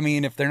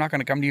if they're not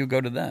going to come to you,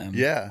 go to them.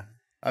 Yeah.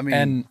 I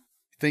mean,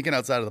 thinking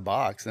outside of the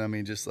box. I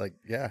mean, just like,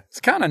 yeah. It's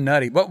kind of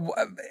nutty, but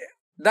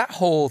that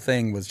whole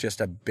thing was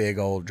just a big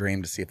old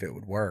dream to see if it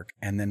would work.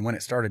 And then when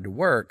it started to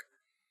work,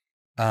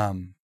 I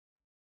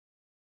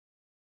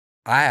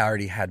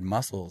already had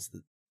muscles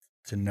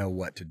to know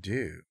what to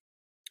do.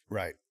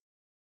 Right.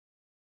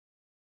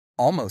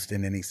 Almost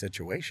in any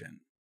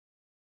situation.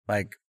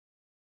 Like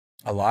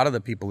a lot of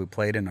the people who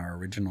played in our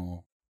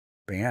original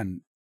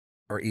band,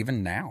 or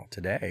even now,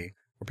 today,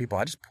 were people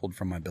I just pulled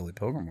from my Billy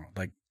Pilgrim world.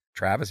 Like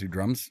Travis, who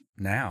drums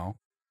now,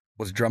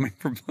 was drumming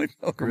for Billy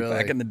Pilgrim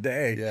back in the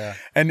day. Yeah.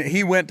 And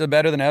he went to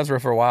Better Than Ezra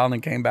for a while and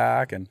then came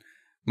back. And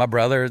my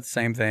brother,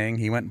 same thing.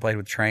 He went and played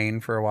with Train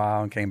for a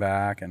while and came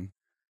back. And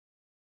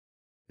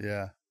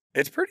yeah.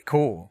 It's pretty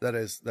cool.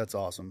 That's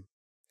awesome.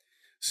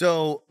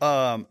 So,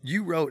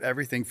 you wrote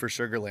everything for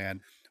Sugarland.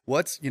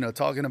 What's,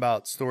 talking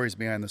about stories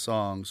behind the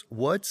songs,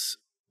 what's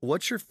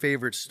your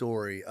favorite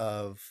story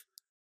of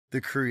the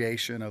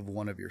creation of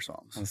one of your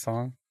songs? A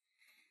song?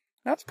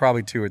 That's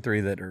probably 2 or 3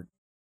 that are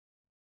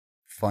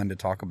fun to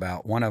talk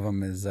about. One of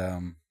them is,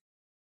 at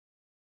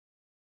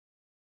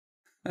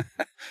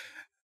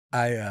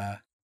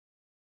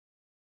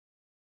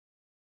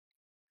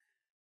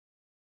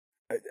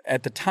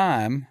the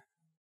time,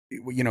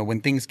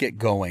 when things get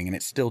going, and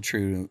it's still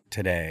true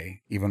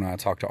today, even when I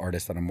talk to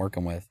artists that I'm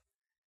working with,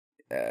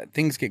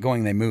 things get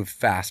going, they move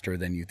faster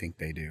than you think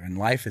they do. And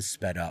life is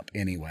sped up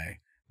anyway.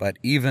 But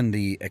even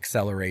the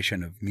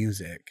acceleration of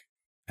music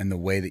and the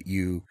way that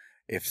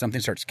if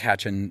something starts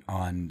catching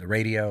on the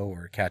radio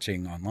or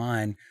catching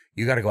online,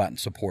 you got to go out and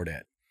support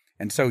it.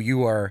 And so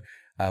you are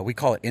we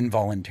call it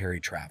involuntary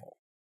travel.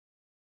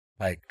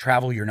 Like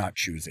travel you're not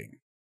choosing.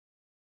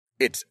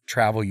 It's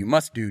travel you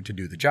must do to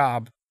do the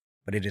job,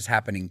 but it is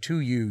happening to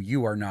you.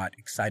 You are not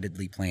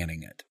excitedly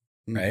planning it,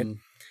 right? Mm-hmm.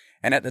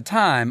 And at the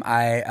time,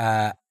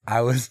 I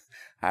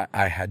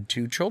had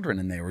 2 children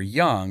and they were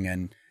young,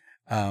 and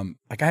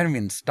like I hadn't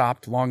even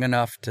stopped long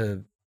enough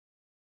to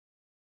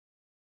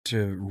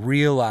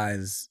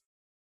realize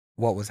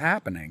what was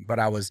happening. But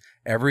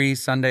every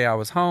Sunday I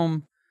was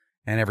home,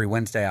 and every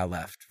Wednesday I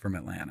left from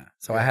Atlanta.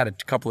 So I had a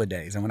couple of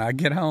days, and when I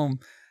get home,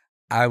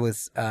 I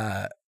was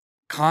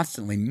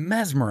constantly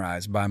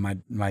mesmerized by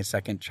my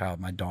second child,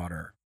 my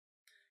daughter.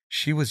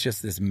 She was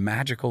just this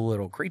magical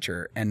little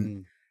creature,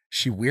 and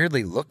she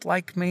weirdly looked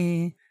like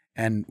me,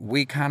 and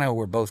we kind of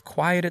were both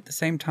quiet at the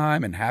same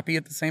time and happy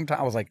at the same time.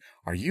 I was like,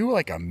 are you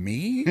like a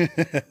me?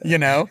 You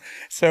know?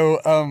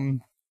 So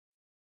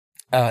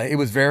it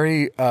was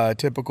very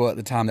typical at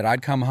the time that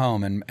I'd come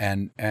home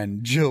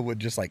and Jill would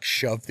just like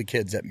shove the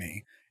kids at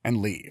me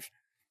and leave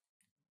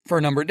for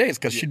a number of days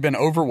because she'd been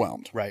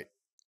overwhelmed. Right.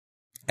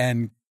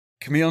 And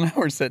Camille and I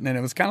were sitting, and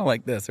it was kind of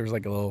like this. There was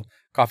like a little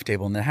coffee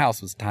table, and the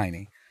house was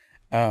tiny.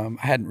 I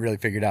hadn't really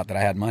figured out that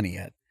I had money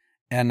yet.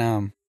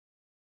 And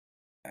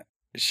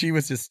she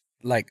was just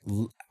like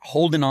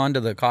holding on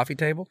to the coffee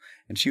table,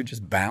 and she would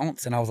just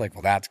bounce. And I was like,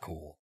 well, that's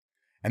cool.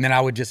 And then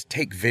I would just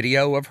take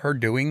video of her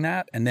doing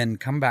that and then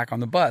come back on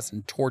the bus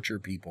and torture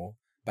people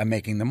by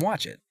making them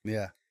watch it.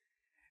 Yeah.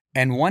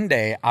 And one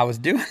day I was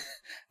doing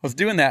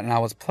that, and I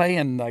was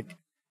playing, like,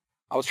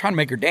 I was trying to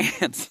make her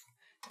dance.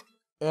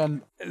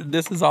 And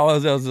this is all I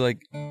was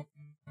like,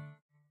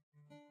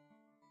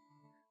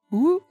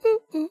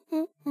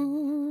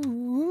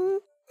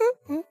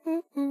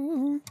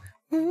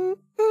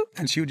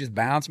 and she would just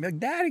bounce and be like,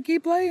 Daddy,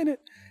 keep playing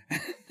it.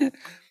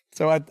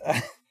 So I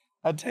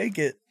take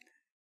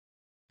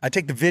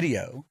the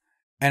video,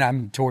 and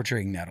I'm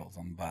torturing Nettles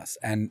on the bus.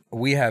 And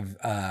we have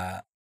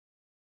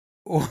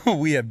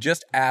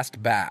just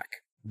asked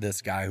back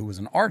this guy who was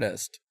an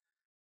artist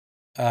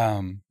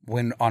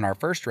when on our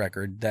first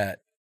record that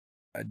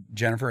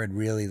Jennifer had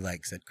really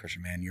like said,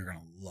 Kristian, man, you're going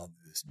to love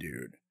this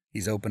dude.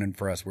 He's opening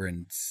for us. We're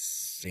in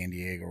San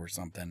Diego or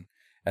something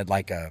at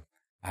like a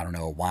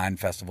wine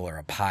festival or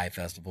a pie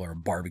festival or a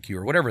barbecue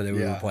or whatever that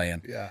we were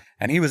playing. Yeah.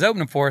 And he was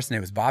opening for us, and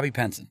it was Bobby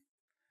Penson.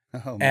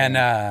 Oh, man.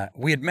 And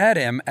we had met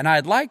him, and I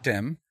had liked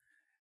him,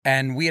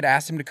 and we had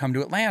asked him to come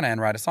to Atlanta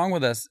and write a song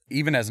with us,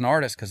 even as an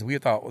artist, because we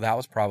thought, well, that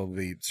was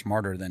probably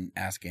smarter than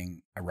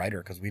asking a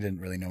writer, because we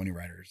didn't really know any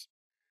writers.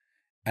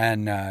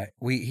 And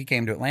he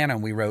came to Atlanta,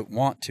 and we wrote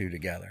Want To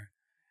together.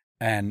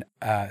 And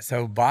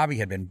so Bobby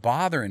had been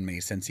bothering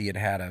me since he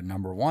had a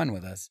number 1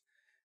 with us,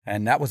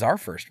 and that was our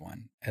first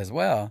one as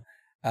well,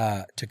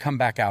 to come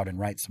back out and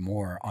write some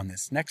more on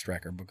this next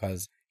record,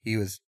 because he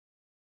was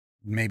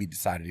maybe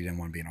decided he didn't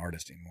want to be an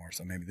artist anymore.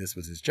 So maybe this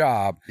was his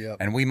job. Yep.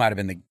 And we might have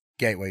been the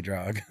gateway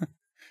drug,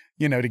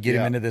 to get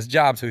him into this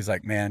job. So he's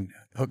like, man,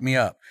 hook me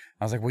up.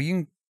 I was like, well, you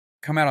can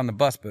come out on the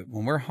bus, but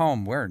when we're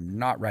home, we're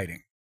not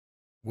writing.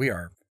 We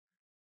are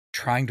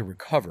trying to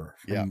recover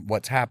from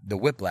what's happened, the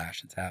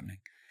whiplash that's happening.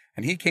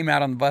 And he came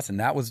out on the bus, and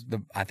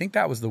I think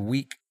that was the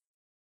week,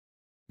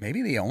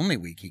 maybe the only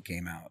week he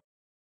came out.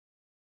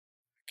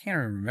 I can't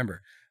even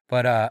remember.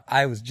 But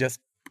I was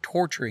just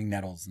torturing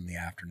Nettles in the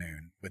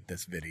afternoon with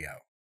this video.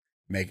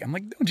 I'm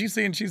like, don't you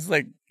see? And she's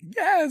like,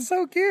 yeah, it's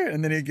so cute.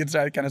 And then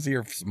I kind of see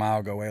her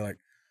smile go away, like,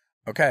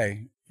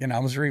 okay, I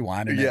was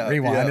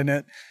rewinding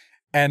it.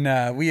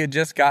 And we had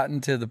just gotten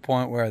to the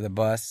point where the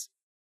bus,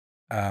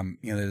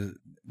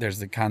 there's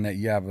the kind that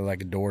you have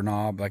like a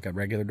doorknob, like a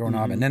regular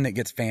doorknob, and then it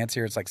gets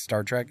fancier. It's like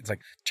Star Trek. It's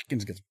like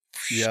chickens gets.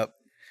 Yep.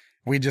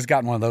 We just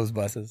gotten one of those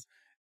buses,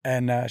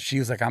 and she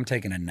was like, I'm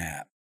taking a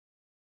nap.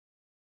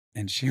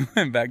 And she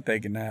went back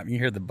taking a nap. And you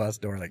hear the bus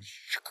door like,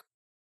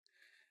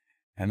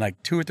 and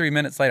like 2 or 3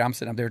 minutes later, I'm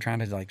sitting up there trying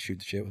to like shoot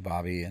the shit with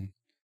Bobby, and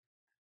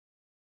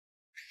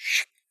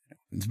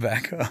it's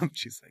back up.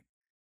 She's like,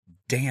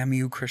 damn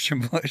you,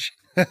 Kristian Bush.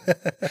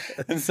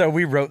 And so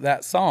we wrote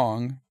that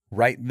song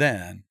right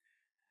then,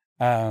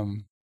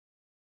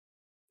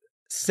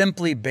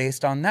 simply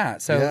based on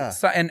that. So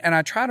and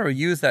I try to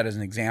use that as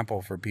an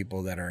example for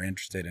people that are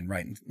interested in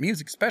writing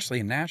music, especially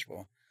in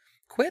Nashville.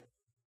 Quit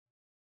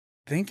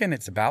thinking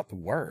it's about the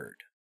word.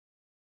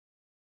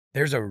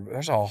 There's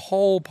a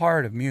whole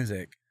part of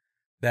music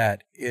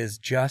that is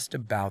just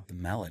about the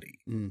melody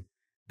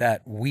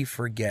that we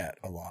forget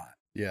a lot.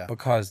 Yeah.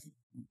 Because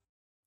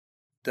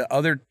the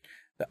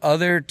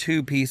other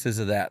 2 pieces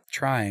of that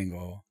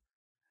triangle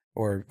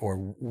or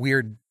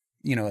weird,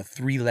 a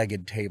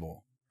 3-legged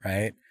table,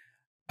 right?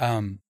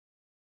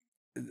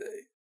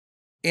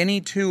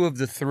 Any 2 of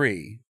the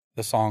 3,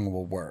 the song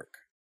will work.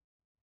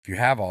 If you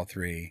have all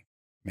 3,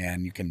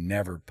 man, you can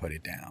never put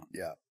it down.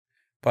 Yeah.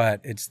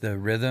 But it's the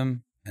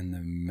rhythm and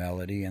the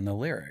melody and the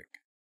lyric.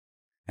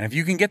 And if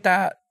you can get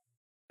that,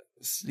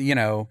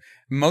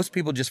 most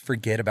people just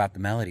forget about the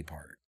melody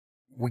part.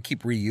 We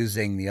keep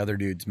reusing the other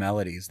dude's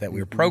melodies that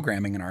we were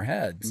programming in our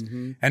heads.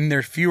 Mm-hmm. And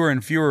there's fewer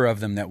and fewer of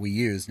them that we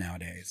use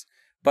nowadays.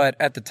 But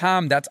at the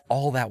time, that's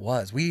all that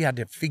was. We had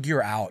to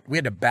figure out, we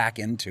had to back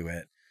into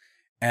it.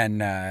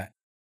 And,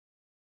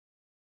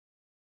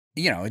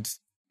 it's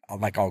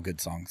like all good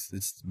songs.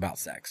 It's about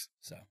sex.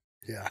 So,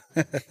 yeah.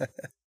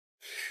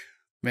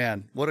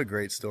 Man, what a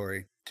great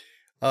story.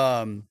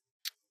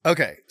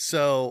 Okay.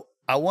 So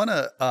I want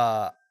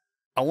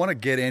to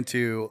get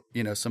into,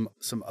 some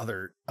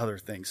other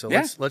things. So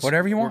let's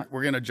whatever you want.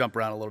 We're going to jump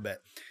around a little bit.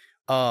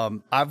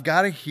 I've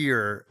got to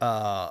hear,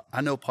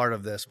 I know part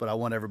of this, but I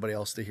want everybody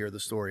else to hear the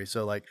story.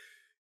 So like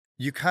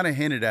you kind of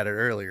hinted at it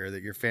earlier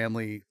that your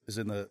family is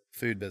in the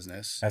food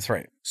business. That's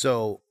right.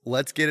 So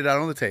let's get it out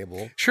on the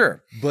table.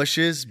 Sure.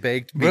 Bush's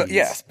Baked Beans.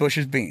 Yes,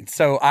 Bush's Beans.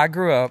 So I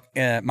grew up,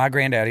 my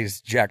granddaddy's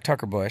Jack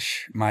Tucker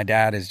Bush. My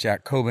dad is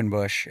Jack Coben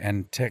Bush.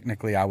 And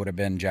technically I would have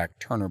been Jack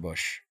Turner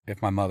Bush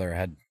if my mother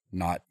had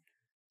not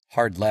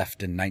hard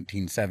left in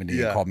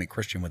 1970 and called me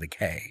Kristian with a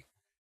K.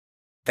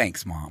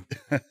 Thanks, Mom.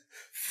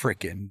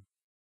 Frickin'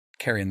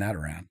 carrying that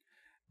around.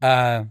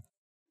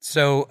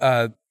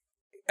 So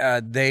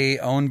they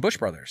own Bush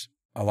Brothers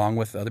along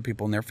with other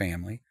people in their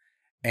family.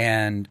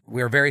 And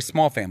we're a very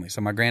small family.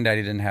 So my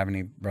granddaddy didn't have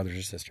any brothers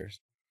or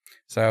sisters.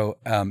 So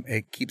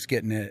it keeps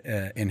getting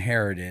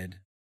inherited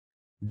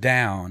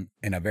down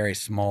in a very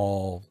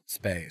small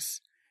space.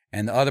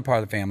 And the other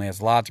part of the family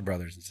has lots of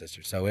brothers and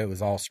sisters. So it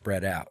was all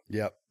spread out.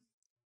 Yep.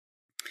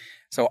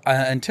 So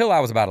until I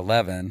was about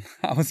 11,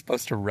 I was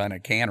supposed to run a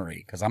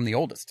cannery because I'm the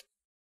oldest.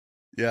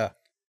 Yeah.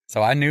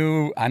 So I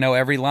know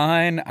every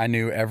line. I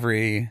knew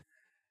every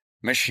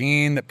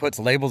machine that puts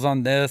labels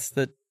on this,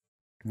 that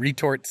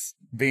retorts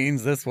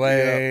beans this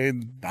way. Yep.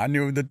 I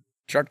knew the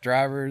truck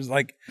drivers.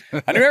 Like,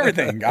 I knew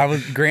everything.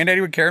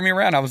 Granddaddy would carry me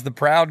around. I was the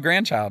proud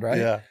grandchild, right?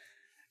 Yeah.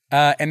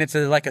 And it's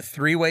like a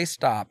 3-way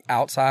stop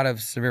outside of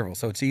Sevierville.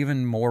 So it's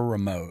even more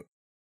remote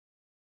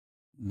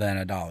than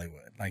a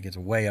Dollywood. Like, it's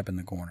way up in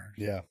the corner.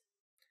 Yeah.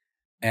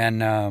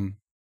 And, I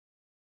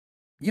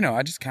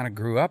just kind of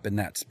grew up in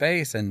that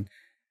space, and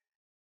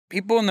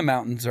people in the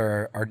mountains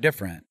are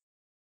different.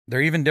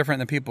 They're even different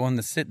than people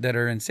that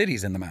are in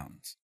cities in the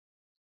mountains.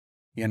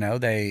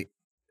 They're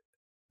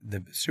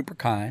super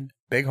kind,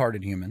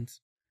 big-hearted humans,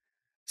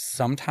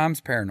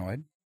 sometimes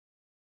paranoid.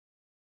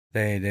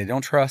 They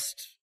don't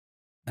trust.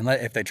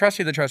 If they trust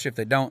you, they trust you. If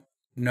they don't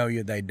know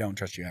you, they don't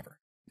trust you ever.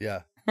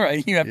 Yeah.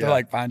 Right? You have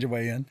to find your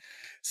way in.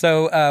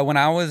 So when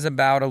I was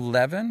about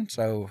 11,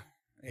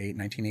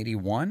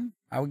 1981,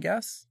 I would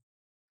guess.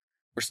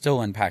 We're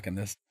still unpacking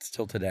this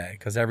still today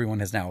because everyone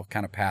has now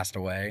kind of passed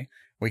away.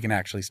 We can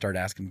actually start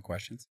asking them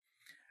questions.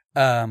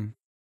 The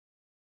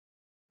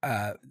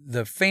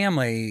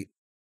family,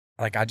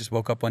 I just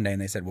woke up one day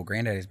and they said, well,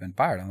 Granddaddy's been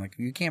fired. I'm like,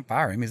 you can't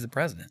fire him. He's the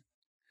president.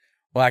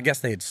 Well, I guess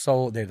they'd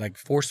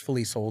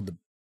forcefully sold the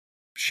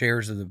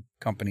shares of the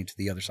company to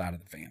the other side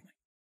of the family.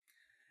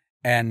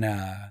 And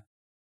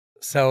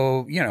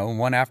so,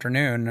 one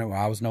afternoon,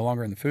 I was no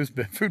longer in the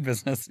food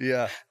business.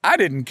 Yeah. I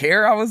didn't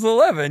care. I was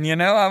 11,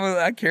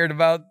 I cared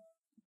about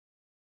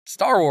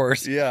Star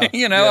Wars. Yeah.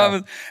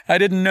 I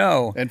didn't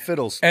know. And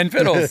fiddles.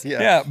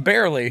 Yeah,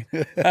 barely.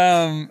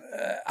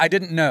 I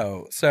didn't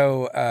know.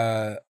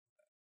 So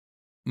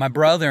my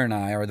brother and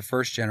I are the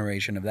first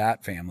generation of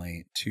that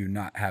family to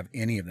not have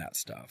any of that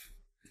stuff.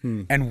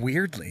 And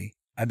weirdly,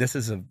 this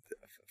is a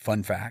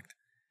fun fact.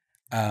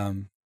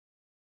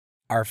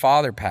 Our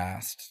father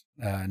passed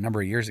a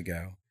number of years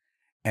ago,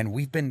 and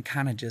we've been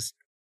kind of just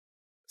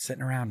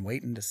sitting around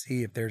waiting to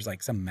see if there's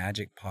some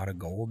magic pot of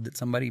gold that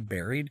somebody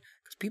buried.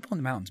 Because people in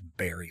the mountains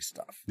bury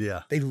stuff.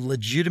 Yeah. They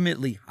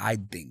legitimately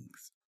hide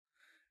things.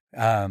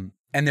 And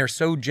they're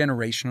so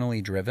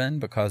generationally driven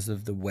because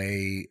of the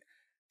way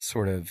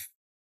sort of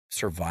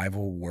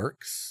survival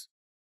works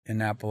in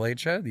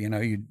Appalachia.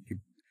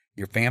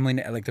 Your family,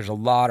 there's a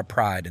lot of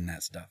pride in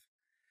that stuff.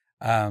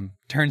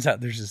 Turns out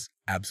there's just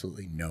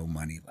absolutely no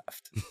money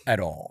left at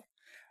all.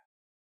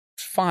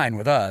 It's fine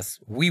with us.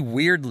 We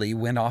weirdly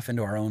went off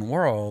into our own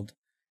world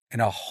in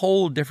a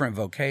whole different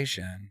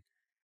vocation,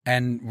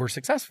 and we're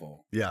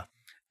successful. Yeah.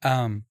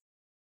 So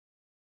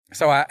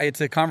it's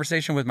a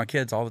conversation with my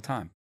kids all the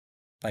time.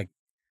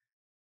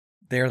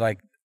 They're like,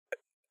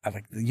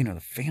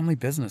 the family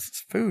business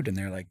is food. And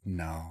they're like,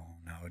 no,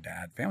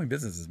 Dad, family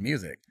business is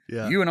music.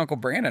 Yeah. You and Uncle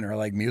Brandon are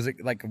like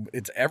music.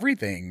 It's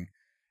everything,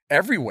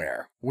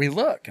 everywhere we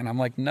look. And I'm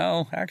like,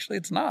 no, actually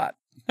it's not.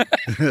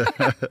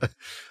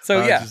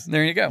 So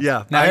there you go.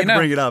 Yeah. Now I had to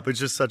bring it up. It's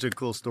just such a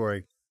cool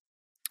story.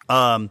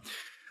 All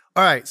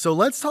right. So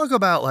let's talk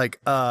about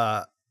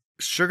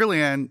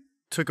Sugarland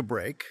took a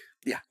break.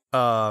 Yeah.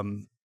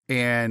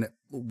 And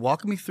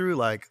walk me through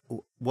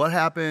what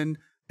happened.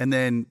 And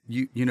then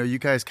you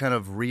guys kind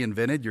of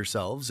reinvented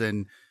yourselves,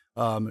 and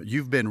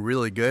you've been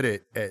really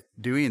good at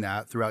doing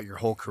that throughout your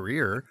whole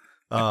career.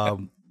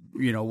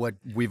 What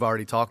we've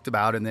already talked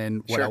about, and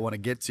then what I want to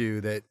get to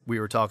that we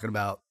were talking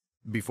about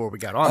before we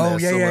got on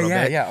this a little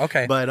bit. Yeah.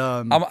 Okay. But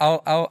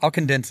I'll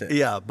condense it.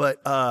 Yeah.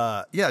 But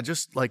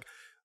just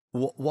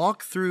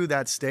walk through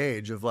that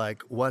stage of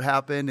what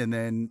happened, and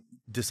then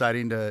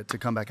deciding to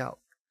come back out.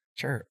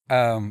 Sure.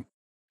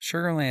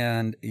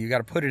 Sugarland, you got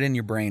to put it in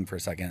your brain for a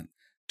second.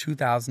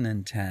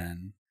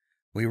 2010,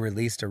 we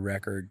released a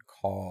record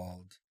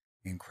called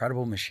The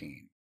Incredible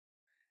Machine.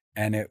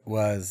 And it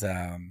was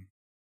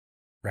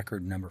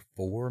record number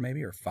 4,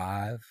 maybe, or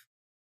 5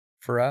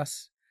 for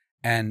us.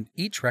 And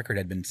each record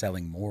had been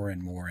selling more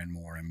and more and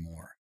more and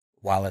more.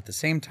 While at the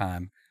same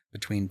time,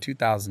 between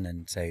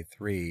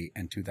 2003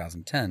 and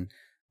 2010,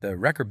 the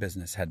record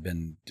business had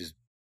been just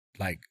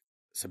like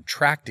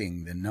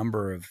subtracting the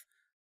number of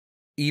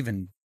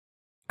even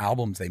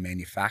albums they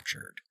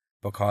manufactured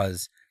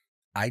because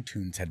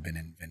iTunes had been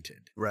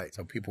invented. Right.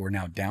 So people were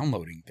now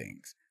downloading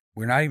things.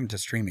 We're not even to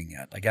streaming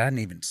yet. Like, it hadn't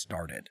even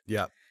started.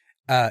 Yeah.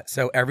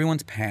 So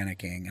everyone's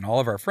panicking, and all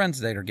of our friends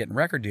that are getting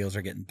record deals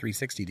are getting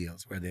 360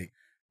 deals, where the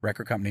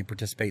record company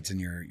participates in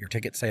your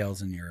ticket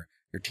sales and your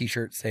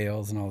T-shirt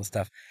sales and all this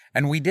stuff.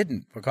 And we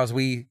didn't, because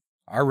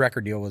our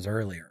record deal was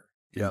earlier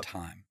in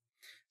time.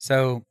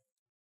 So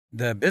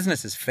the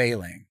business is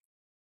failing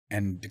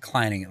and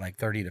declining at like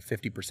 30 to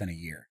 50% a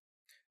year,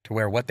 to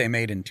where what they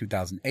made in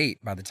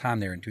 2008, by the time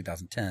they're in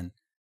 2010,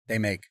 they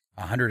make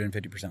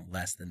 150%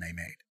 less than they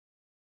made.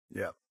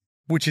 Yeah.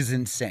 Which is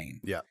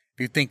insane. Yeah. If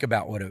you think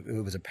about what it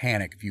was, a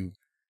panic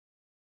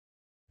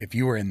if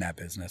you were in that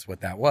business,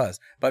 what that was.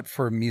 But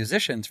for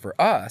musicians, for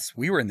us,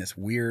 we were in this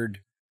weird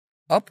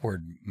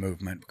upward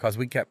movement because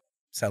we kept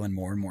selling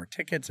more and more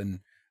tickets, and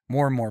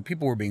more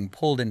people were being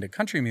pulled into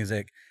country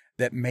music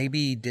that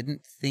maybe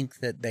didn't think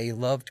that they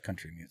loved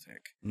country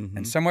music. Mm-hmm.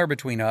 And somewhere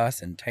between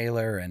us and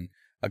Taylor and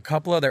a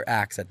couple other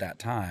acts at that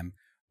time,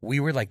 we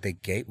were like the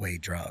gateway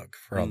drug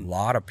for a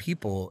lot of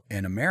people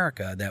in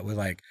America that were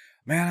like,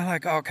 man, I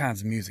like all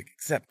kinds of music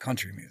except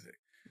country music.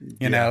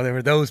 You know, there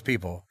were those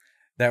people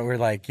that were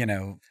like,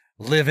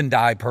 live and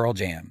die Pearl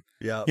Jam.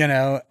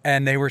 Yeah.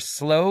 And they were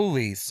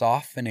slowly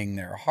softening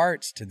their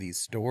hearts to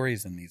these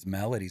stories and these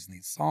melodies and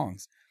these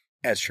songs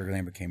as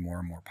Sugarland became more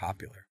and more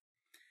popular.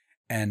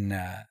 And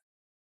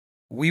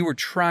we were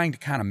trying to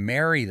kind of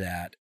marry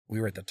that. We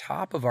were at the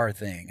top of our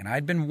thing, and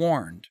I'd been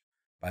warned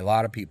by a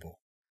lot of people,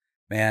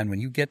 man, when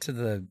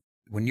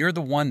you're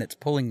the one that's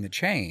pulling the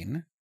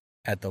chain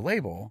at the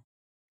label,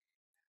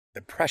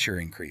 the pressure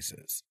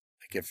increases.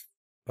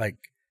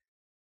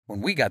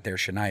 When we got there,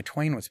 Shania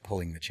Twain was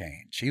pulling the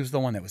chain. She was the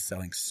one that was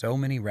selling so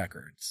many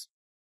records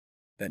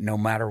that no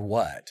matter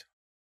what,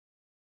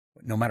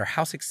 no matter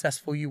how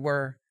successful you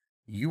were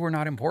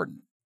not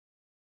important,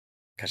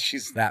 because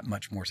she's that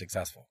much more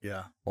successful.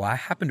 Yeah. Well, I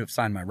happened to have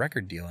signed my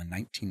record deal in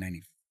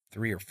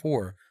 1993 or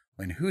 4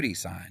 when Hootie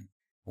signed.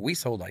 We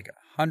sold like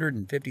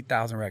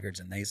 150,000 records,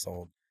 and they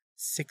sold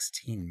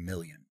 16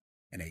 million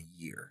in a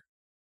year.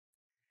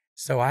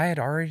 So I had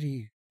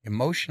already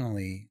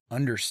emotionally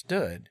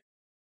understood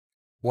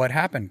what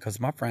happened, because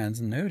my friends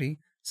in Hootie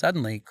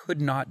suddenly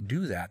could not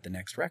do that the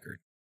next record.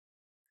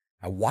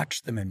 I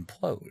watched them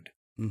implode.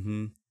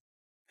 Mm-hmm.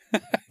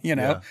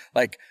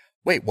 Like,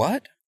 wait,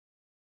 what?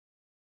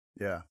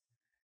 Yeah.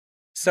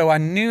 So I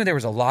knew there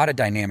was a lot of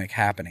dynamic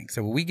happening.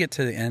 So when we get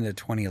to the end of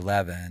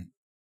 2011,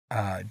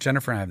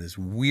 Jennifer and I have this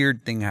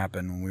weird thing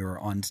happen when we were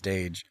on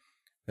stage.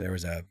 There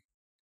was a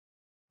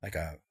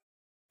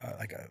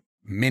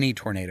mini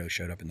tornado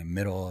showed up in the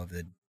middle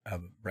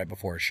of right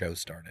before a show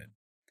started.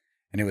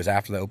 And it was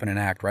after the opening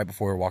act, right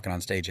before we were walking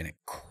on stage, and it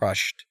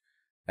crushed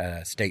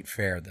State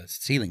Fair. The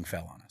ceiling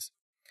fell on us.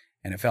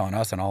 And it fell on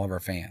us and all of our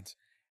fans.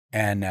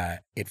 And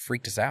it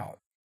freaked us out.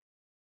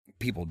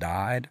 People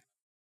died.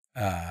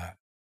 Our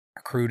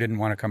crew didn't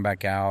want to come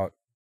back out.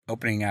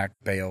 Opening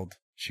act bailed.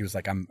 She was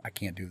like, I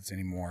can't do this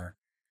anymore.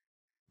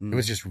 It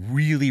was just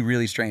really,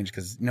 really strange,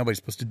 because nobody's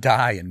supposed to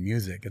die in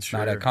music. It's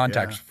not a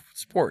contact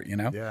sport,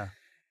 Yeah.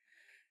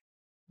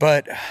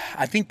 But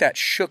I think that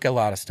shook a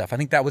lot of stuff. I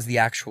think that was the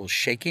actual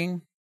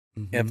shaking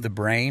of the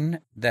brain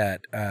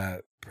that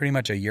pretty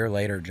much a year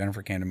later,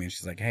 Jennifer came to me and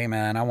she's like, hey,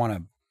 man, I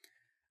want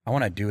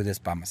to do this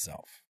by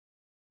myself.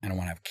 And I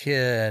want to have a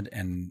kid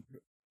and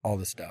all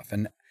this stuff.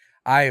 And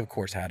I, of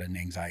course, had an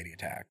anxiety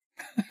attack.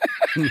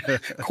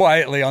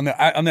 Quietly on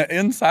the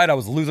inside, I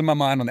was losing my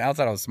mind. On the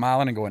outside, I was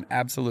smiling and going,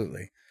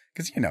 absolutely.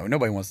 Because,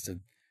 nobody wants to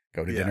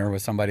go to dinner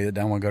with somebody that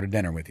doesn't want to go to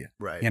dinner with you.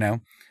 Right.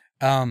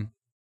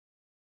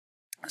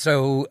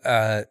 So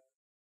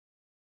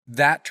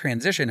that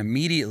transition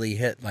immediately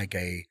hit like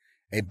a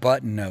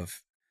button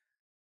of,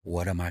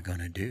 what am I going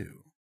to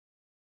do?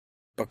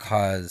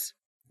 Because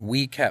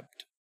we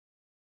kept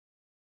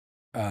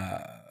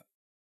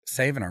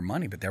saving our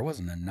money, but there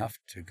wasn't enough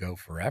to go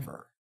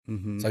forever.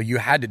 Mm-hmm. So you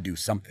had to do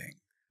something.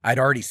 I'd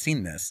already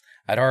seen this.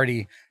 I'd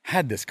already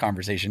had this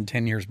conversation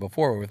 10 years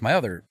before with my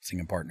other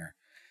singing partner.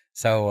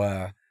 So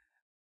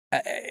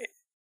I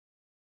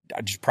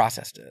just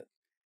processed it.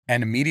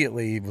 And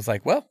immediately was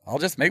like, well, I'll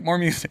just make more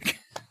music.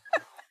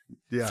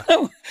 Yeah.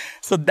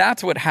 So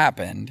that's what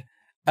happened.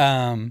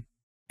 And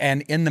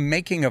in the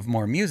making of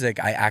more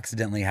music, I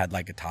accidentally had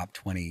like a top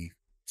 20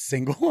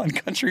 single on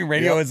country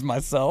radio as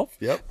myself,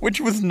 which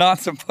was not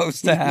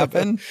supposed to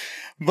happen.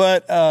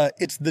 But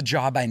it's the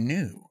job I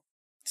knew.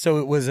 So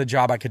it was a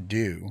job I could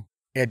do.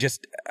 I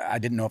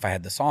didn't know if I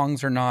had the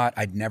songs or not.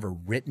 I'd never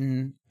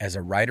written as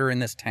a writer in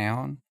this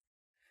town.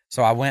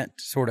 So I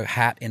went sort of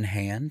hat in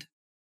hand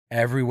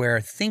everywhere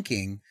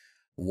thinking,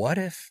 what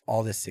if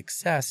all this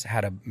success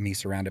had me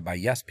surrounded by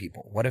yes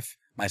people? What if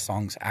my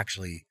songs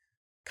actually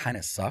kind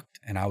of sucked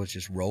and I was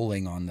just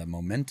rolling on the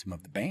momentum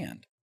of the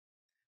band?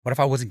 What if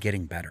I wasn't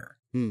getting better?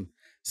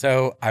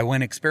 So I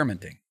went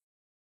experimenting.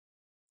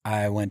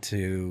 I went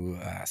to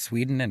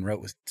Sweden and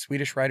wrote with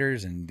Swedish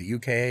writers, and the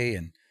UK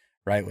and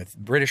write with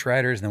British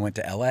writers, and then went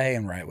to LA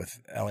and write with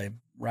LA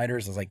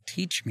writers. I was like,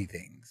 teach me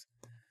things.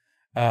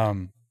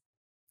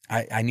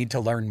 I need to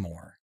learn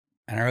more.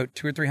 And I wrote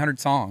 200 or 300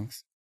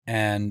 songs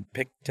and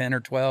picked 10 or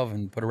 12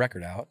 and put a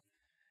record out.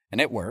 And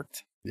it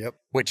worked. Yep.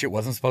 Which it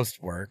wasn't supposed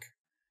to work.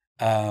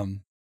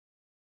 And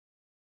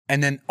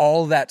then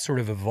all that sort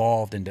of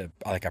evolved into,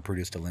 like, I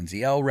produced a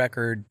Lindsay L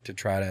record to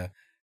try to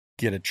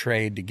get a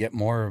trade to get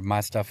more of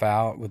my stuff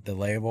out with the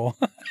label.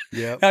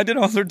 Yeah. I did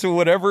all sorts of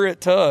whatever it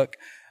took.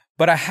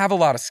 But I have a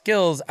lot of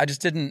skills. I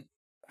just didn't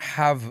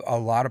have a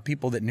lot of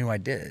people that knew I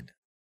did.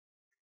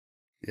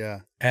 Yeah.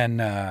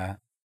 And I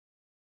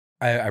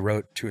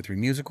wrote 2 or 3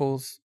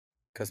 musicals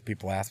because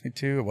people asked me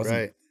to. It wasn't.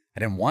 Right.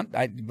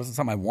 It wasn't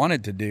something I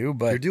wanted to do.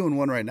 But you're doing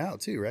one right now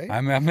too, right?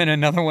 I'm in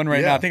another one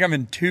right now. I think I'm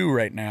in 2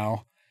 right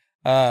now.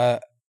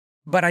 But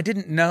I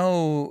didn't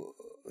know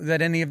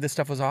that any of this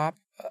stuff was a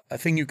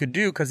thing you could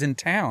do, because in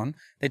town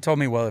they told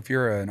me, well, if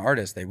you're an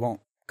artist, they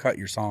won't cut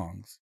your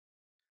songs.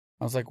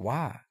 I was like,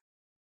 why?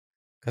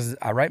 Because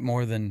I write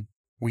more than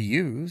we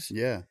use.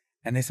 Yeah.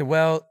 And they said,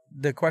 well,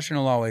 the question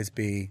will always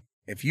be,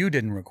 if you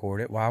didn't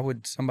record it, why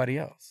would somebody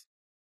else?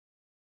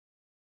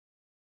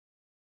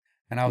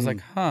 And I was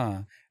like,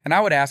 huh. And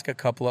I would ask a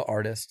couple of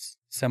artists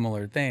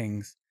similar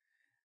things.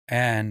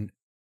 And,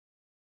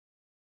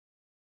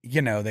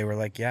 you know, they were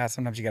like, yeah,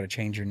 sometimes you got to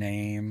change your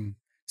name.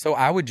 So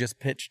I would just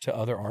pitch to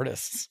other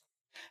artists.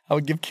 I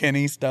would give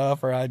Kenny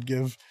stuff, or I'd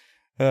give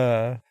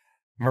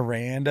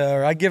Miranda,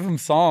 or I'd give them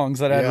songs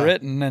that I'd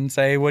written and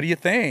say, what do you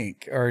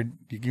think? Or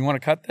do you want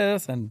to cut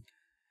this? And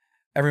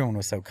everyone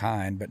was so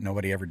kind, but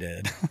nobody ever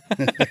did.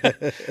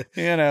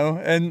 You know?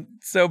 And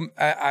so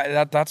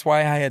that's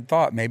why I had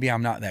thought, maybe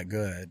I'm not that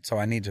good. So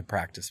I need to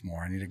practice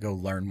more. I need to go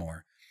learn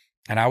more.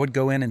 And I would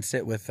go in and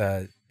sit with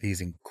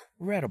these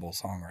incredible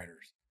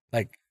songwriters,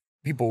 like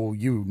people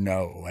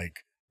like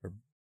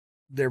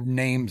their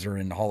names are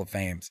in the Hall of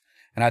Fames.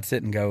 And I'd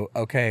sit and go,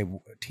 okay,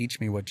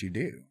 teach me what you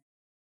do.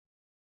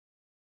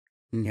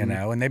 Mm-hmm. You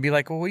know, and they'd be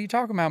like, well, what are you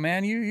talking about,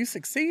 man? You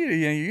succeeded.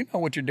 You know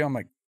what you're doing. I'm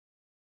like,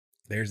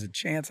 there's a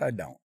chance I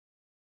don't.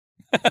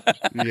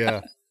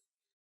 Yeah.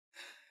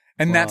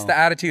 And that's the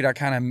attitude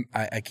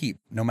I keep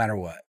no matter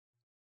what.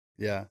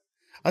 Yeah.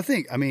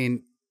 I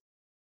mean,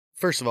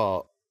 first of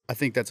all, I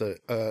think that's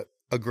a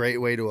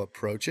great way to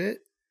approach it.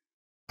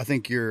 I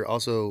think you're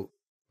also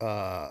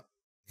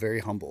very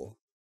humble,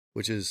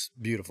 which is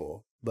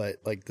beautiful. But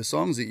like the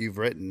songs that you've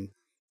written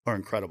are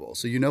incredible.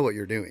 So you know what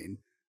you're doing.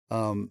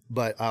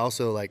 But I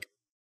also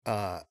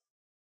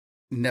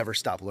never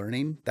stop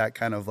learning. That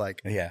kind of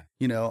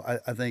you know,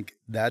 I think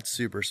that's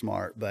super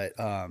smart. But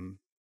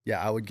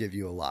I would give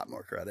you a lot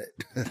more credit.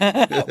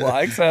 Well,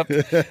 I accept.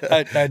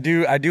 I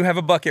do have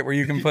a bucket where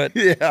you can put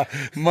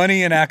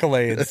money and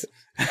accolades.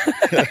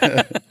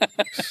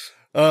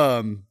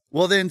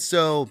 Well then,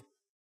 so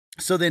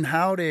then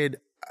how did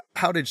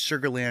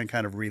Sugarland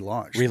kind of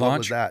relaunch? What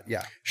was that?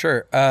 Yeah.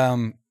 Sure.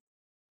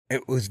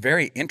 It was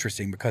very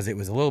interesting because it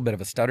was a little bit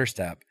of a stutter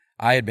step.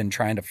 I had been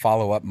trying to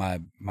follow up my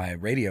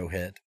radio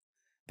hit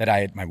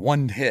my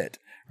one hit,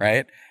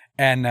 right?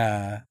 And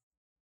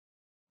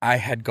I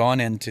had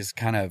gone in to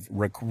kind of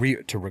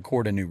to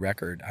record a new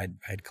record.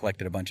 I'd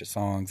collected a bunch of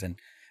songs, and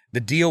the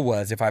deal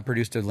was if I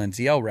produced a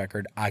Lindsay L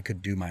record, I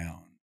could do my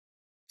own.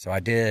 So I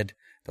did.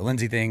 The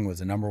Lindsay thing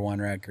was a #1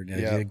 record. She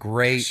did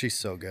great. She's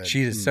so good.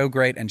 She is so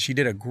great, and she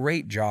did a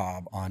great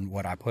job on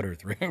what I put her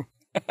through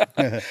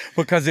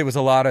because it was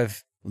a lot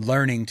of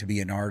learning to be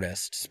an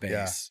artist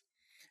space.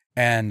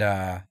 Yeah.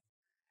 And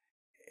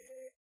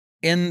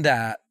in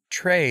that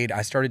trade,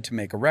 I started to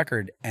make a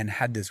record and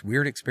had this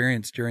weird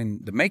experience during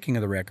the making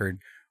of the record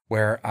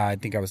where I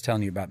think I was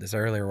telling you about this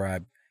earlier,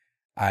 where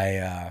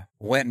I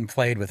went and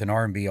played with an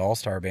R&B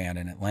all-star band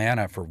in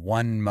Atlanta for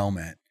one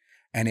moment,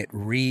 and it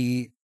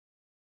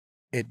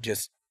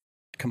just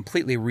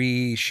completely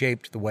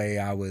reshaped the way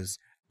I was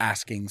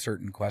asking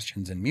certain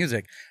questions in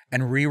music,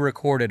 and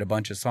re-recorded a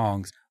bunch of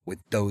songs with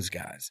those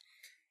guys.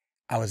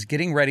 I was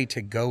getting ready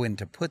to go in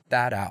to put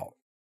that out,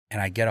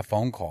 and I get a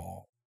phone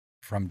call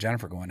from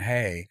Jennifer going,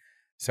 hey,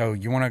 so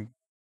you want to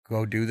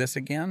go do this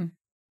again?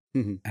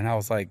 Mm-hmm. And I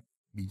was like,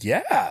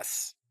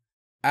 yes,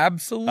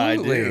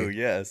 absolutely. I do,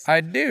 yes.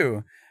 I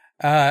do.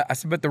 I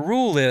said, but the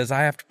rule is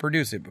I have to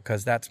produce it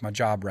because that's my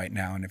job right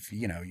now. And if,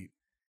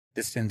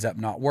 this ends up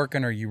not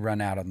working or you run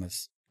out on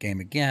this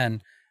game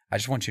again, I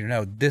just want you to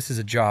know this is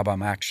a job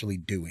I'm actually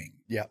doing.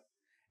 Yeah.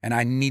 And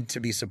I need to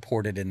be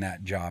supported in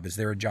that job. Is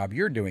there a job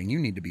you're doing you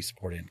need to be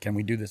supported in? Can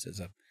we do this as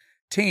a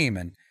team?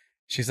 And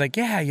she's like,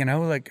 yeah,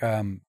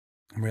 I'm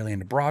really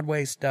into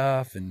Broadway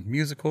stuff and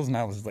musicals. And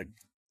I was like,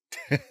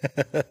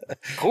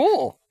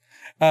 cool.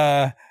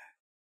 And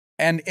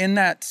And in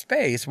that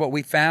space, what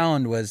we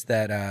found was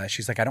that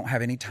she's like, I don't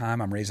have any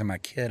time. I'm raising my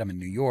kid. I'm in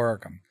New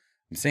York. I'm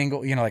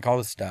single, like all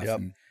this stuff. Yep.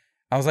 And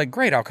I was like,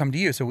 great, I'll come to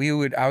you. So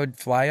I would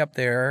fly up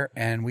there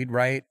and we'd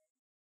write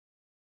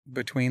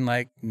between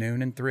like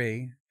noon and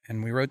 3.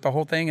 And we wrote the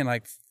whole thing in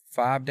like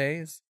 5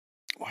 days.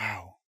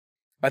 Wow.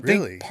 I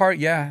Really? think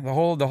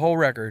the whole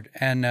record.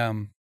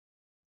 And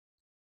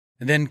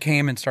then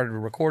came and started to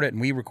record it. And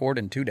we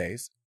recorded in 2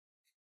 days.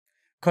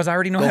 Because I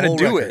already know how to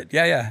do it.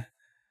 Yeah.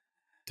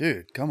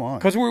 Dude, come on.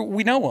 Because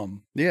we know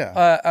them.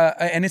 Yeah.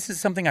 And this is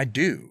something I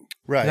do.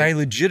 Right. I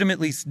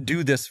legitimately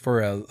do this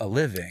for a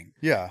living.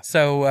 Yeah.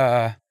 So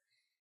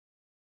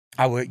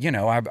I would,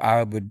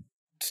 I would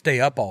stay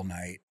up all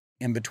night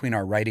in between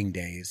our writing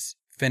days,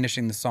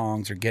 finishing the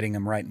songs or getting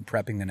them right and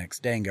prepping the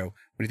next day and go, what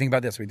do you think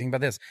about this? What do you think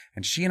about this?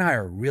 And she and I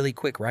are really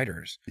quick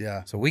writers.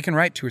 Yeah. So we can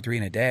write 2 or 3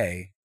 in a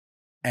day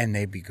and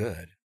they'd be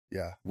good.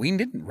 Yeah. We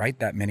didn't write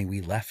that many.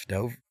 We left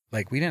over.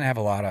 Like, we didn't have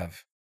a lot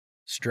of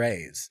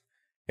strays.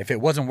 If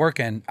it wasn't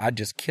working, I'd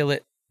just kill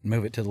it,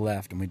 move it to the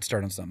left, and we'd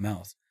start on something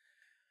else.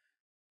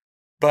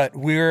 But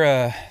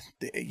we're,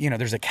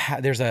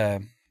 there's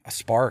a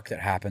spark that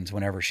happens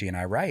whenever she and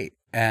I write,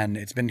 and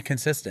it's been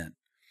consistent.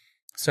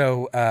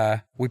 So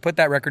we put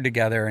that record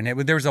together, and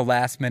there was a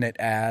last-minute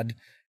ad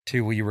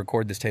to will you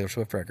record this Taylor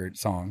Swift record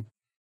song.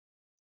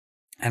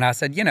 And I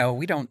said,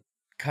 we don't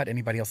cut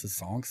anybody else's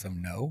songs, so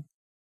no.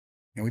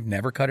 We've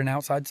never cut an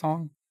outside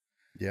song.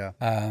 Yeah.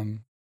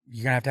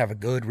 You're going to have a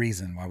good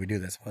reason why we do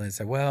this. Well, they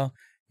said, well,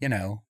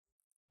 the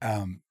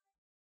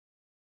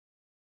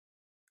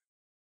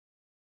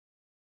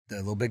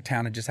Little Big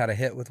Town had just had a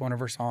hit with one of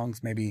her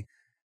songs. Maybe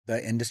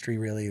the industry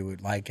really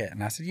would like it.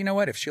 And I said, you know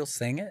what? If she'll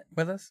sing it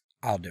with us,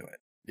 I'll do it.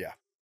 Yeah.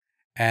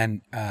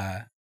 And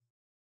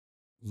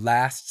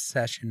last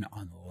session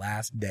on the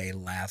last day,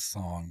 last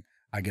song,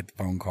 I get the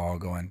phone call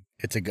going,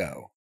 it's a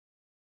go.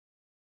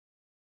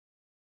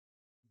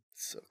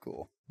 So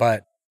cool.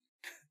 But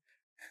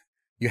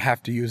you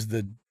have to use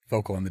the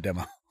vocal in the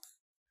demo.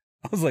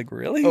 I was like,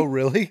 really? Oh,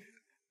 really?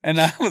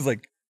 And I was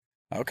like,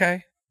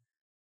 okay.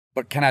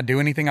 But can I do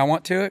anything I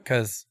want to it?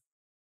 Because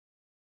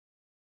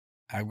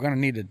I'm going to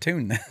need to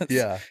tune this.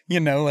 Yeah.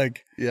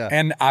 Yeah.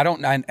 And I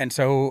don't, and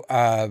so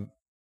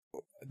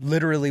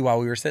literally while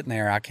we were sitting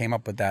there, I came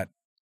up with that.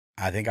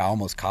 I think I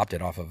almost copped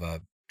it off of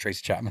a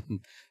Tracy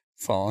Chapman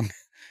song.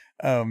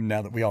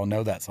 Now that we all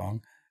know that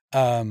song.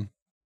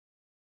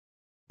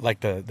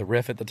 Like the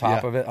riff at the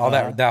top of it, all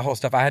that whole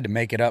stuff. I had to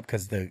make it up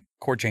because the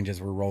chord changes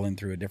were rolling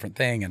through a different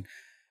thing. And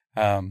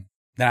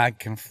then I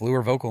flew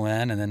her vocal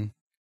in and then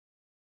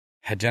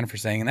had Jennifer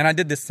sing. And then I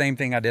did the same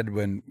thing I did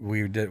when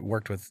we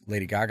worked with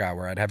Lady Gaga,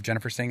 where I'd have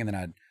Jennifer sing and then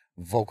I'd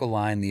vocal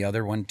line the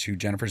other one to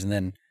Jennifer's and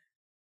then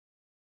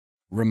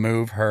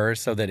remove her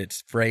so that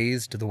it's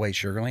phrased the way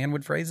Sugarland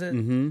would phrase it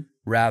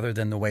rather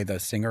than the way the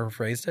singer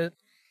phrased it.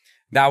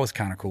 That was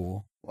kind of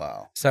cool.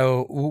 Wow.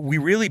 So we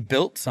really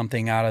built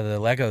something out of the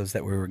Legos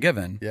that we were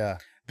given. Yeah.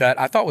 That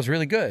I thought was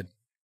really good.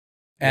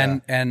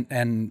 And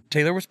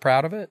Taylor was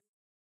proud of it.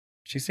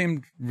 She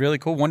seemed really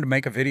cool. Wanted to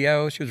make a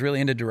video. She was really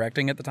into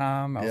directing at the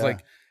time. I was like,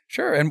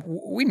 sure. And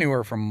we knew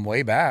her from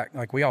way back.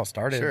 Like we all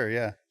started. Sure,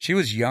 yeah. She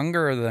was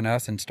younger than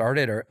us and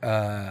started.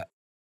 I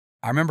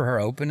remember her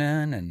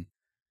opening and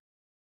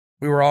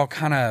we were all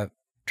kind of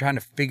trying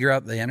to figure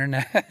out the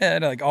internet,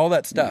 like all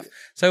that stuff.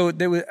 So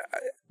there was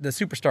the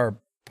superstar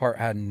part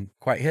hadn't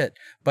quite hit.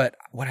 But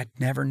what I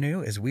never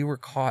knew is we were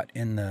caught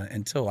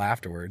until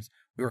afterwards,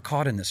 we were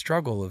caught in the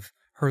struggle of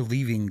her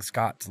leaving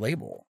Scott's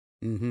label.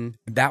 Mm-hmm.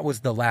 That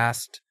was the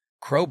last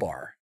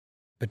crowbar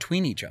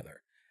between each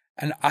other.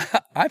 And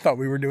I thought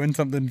we were doing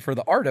something for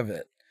the art of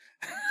it.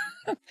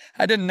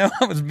 I didn't know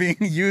I was being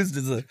used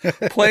as a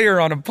player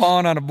on a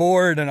pawn on a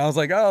board. And I was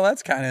like, oh,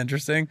 that's kind of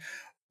interesting.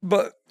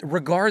 But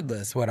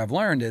regardless, what I've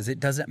learned is it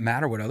doesn't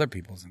matter what other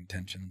people's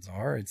intentions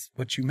are. It's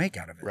what you make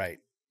out of it. Right.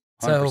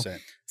 100%.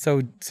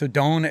 So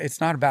don't, it's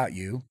not about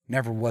you.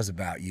 Never was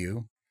about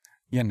you.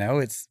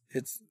 It's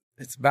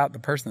about the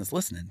person that's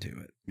listening to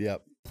it.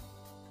 Yep.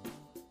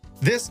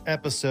 This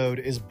episode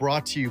is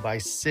brought to you by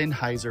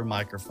Sennheiser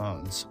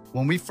microphones.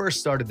 When we first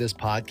started this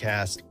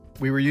podcast,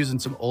 we were using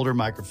some older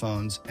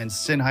microphones and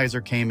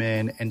Sennheiser came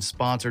in and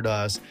sponsored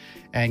us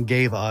and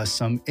gave us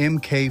some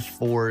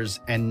MK4s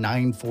and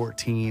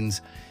 914s.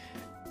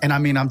 And I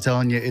mean, I'm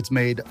telling you, it's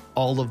made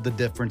all of the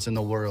difference in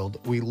the world.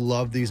 We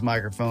love these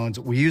microphones.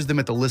 We use them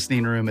at the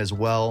listening room as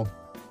well.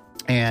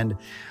 And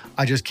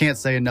I just can't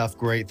say enough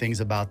great things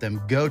about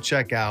them. Go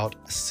check out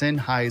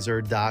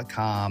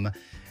Sennheiser.com.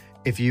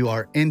 If you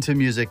are into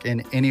music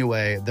in any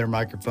way, their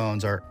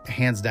microphones are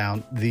hands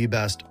down the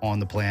best on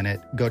the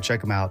planet. Go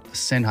check them out,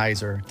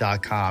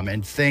 Sennheiser.com.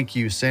 And thank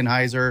you,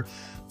 Sennheiser,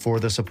 for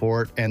the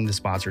support and the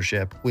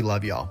sponsorship. We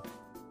love y'all.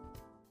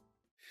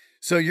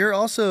 So you're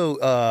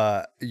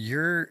also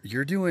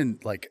you're doing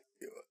like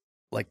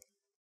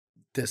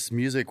this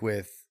music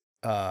with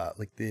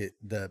like the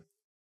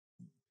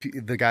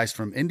guys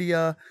from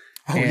India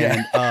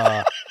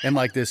and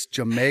like this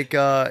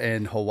Jamaica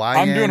and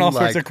Hawaiian. I'm doing all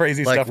sorts of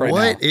crazy stuff right now.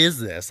 What is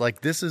this?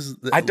 Like this is.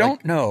 I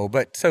don't know,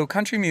 but so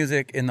country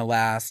music in the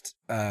last,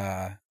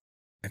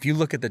 if you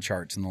look at the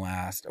charts in the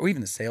last, or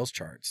even the sales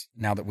charts,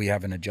 now that we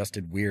have an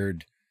adjusted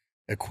weird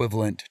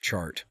equivalent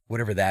chart,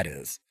 whatever that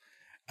is,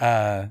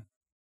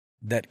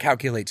 that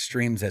calculates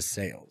streams as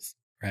sales,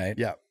 right?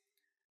 Yeah.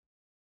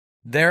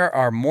 There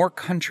are more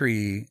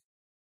country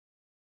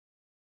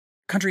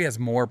has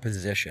more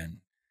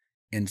position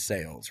in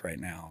sales right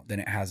now than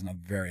it has in a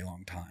very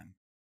long time.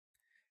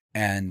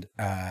 And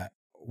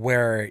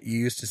where you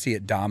used to see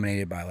it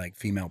dominated by like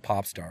female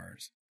pop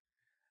stars,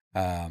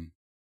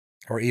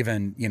 or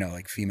even,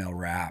 like female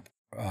rap,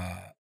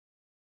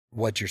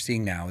 what you're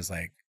seeing now is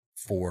like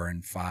 4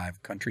 and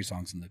 5 country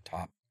songs in the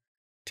top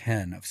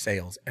 10 of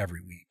sales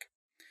every week.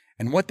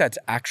 And what that's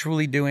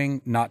actually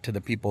doing, not to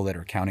the people that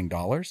are counting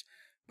dollars,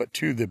 but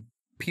to the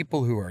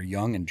people who are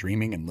young and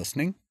dreaming and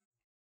listening,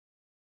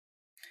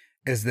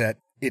 is that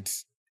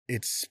it's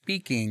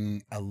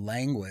speaking a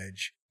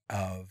language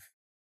of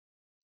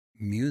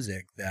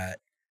music that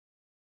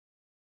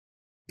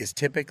is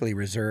typically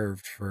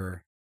reserved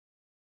for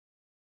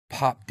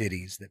pop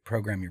ditties that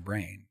program your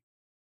brain,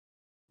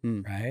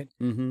 right?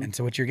 Mm-hmm. And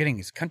so what you're getting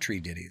is country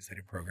ditties that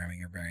are programming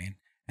your brain.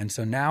 And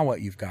so now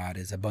what you've got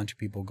is a bunch of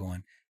people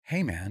going,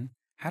 hey man,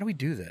 how do we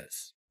do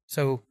this?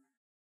 So,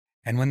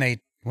 and when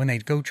they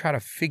go try to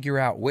figure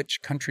out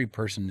which country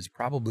person is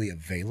probably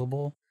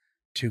available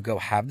to go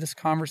have this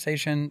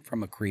conversation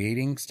from a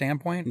creating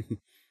standpoint,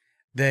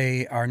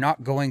 they are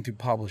not going through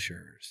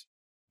publishers.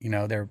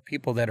 There are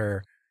people that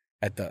are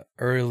at the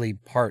early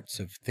parts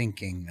of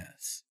thinking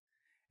this.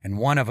 And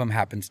one of them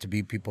happens to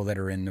be people that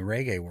are in the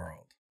reggae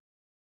world.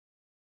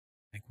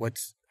 Like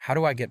how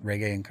do I get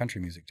reggae and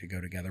country music to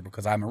go together?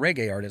 Because I'm a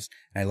reggae artist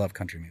and I love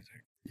country music.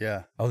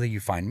 Yeah. Oh, then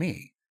you find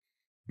me.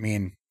 I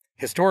mean,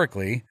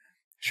 historically,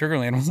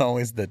 Sugarland was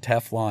always the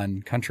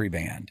Teflon country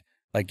band.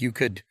 Like you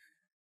could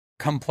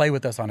come play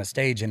with us on a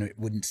stage and it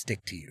wouldn't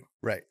stick to you.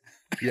 Right.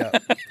 Yeah.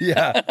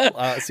 Yeah.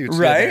 I see what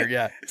you right? did there.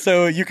 Yeah.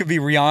 So you could be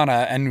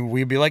Rihanna and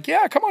we'd be like,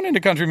 yeah, come on into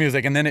country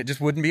music. And then it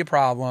just wouldn't be a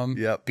problem.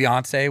 Yep.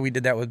 Beyonce, we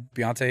did that with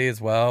Beyonce as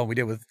well. We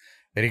did with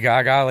Lady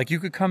Gaga. Like you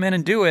could come in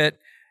and do it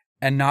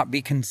and not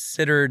be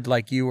considered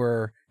like you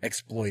were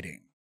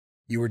exploiting.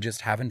 You were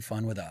just having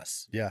fun with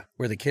us. Yeah.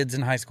 We're the kids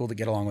in high school that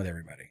get along with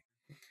everybody.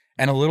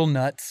 And a little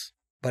nuts,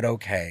 but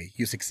okay,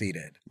 you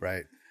succeeded.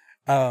 Right.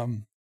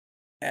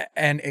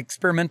 And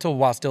experimental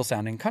while still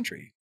sounding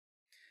country.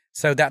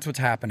 So that's what's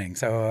happening.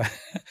 So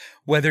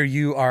whether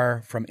you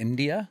are from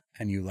India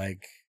and you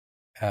like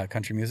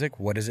country music,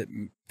 what does it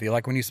feel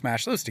like when you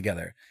smash those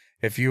together?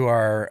 If you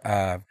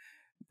are,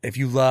 if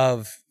you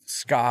love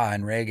ska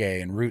and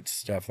reggae and roots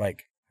stuff,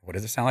 like what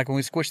does it sound like when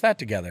we squish that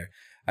together?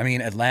 I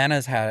mean, I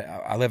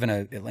live in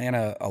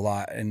Atlanta a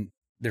lot, and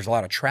there's a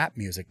lot of trap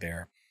music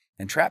there.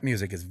 And trap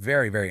music is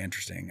very, very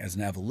interesting as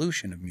an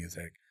evolution of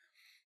music.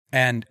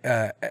 And,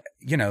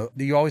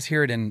 you always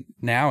hear it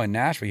now in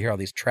Nashville, you hear all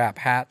these trap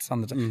hats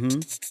on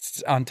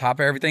on top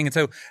of everything. And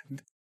so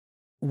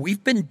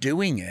we've been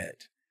doing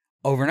it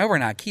over and over.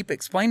 And I keep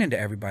explaining to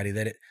everybody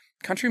that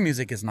country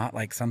music is not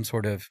like some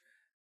sort of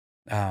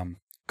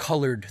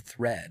colored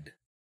thread,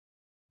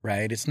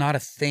 right? It's not a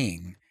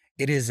thing.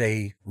 It is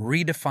a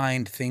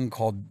redefined thing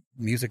called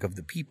music of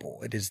the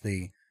people. It is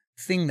the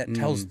thing that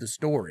tells the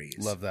stories.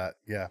 Love that.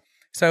 Yeah.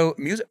 So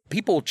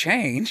people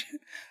change.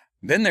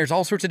 Then there's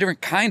all sorts of different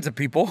kinds of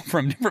people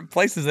from different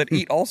places that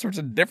eat all sorts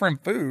of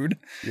different food.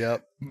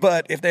 Yep.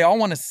 But if they all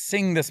want to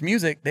sing this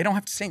music, they don't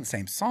have to sing the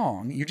same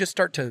song. You just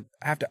start to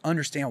have to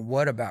understand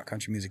what about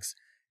country music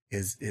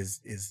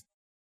is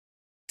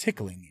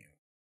tickling you.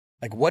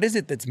 Like, what is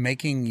it that's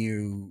making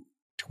you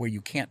to where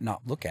you can't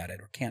not look at it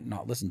or can't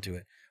not listen to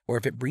it? Or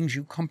if it brings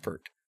you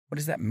comfort, what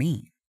does that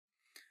mean?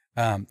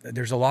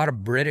 There's a lot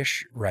of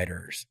British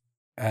writers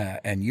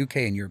and UK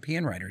and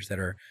European writers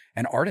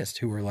and artists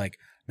who are like,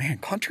 man,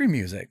 country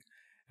music.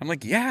 I'm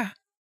like, yeah.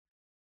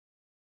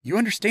 You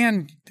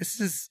understand this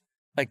is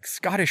like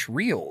Scottish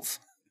reels.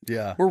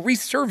 Yeah. We're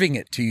reserving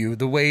it to you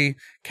the way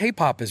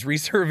K-pop is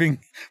reserving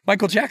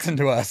Michael Jackson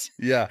to us.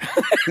 Yeah.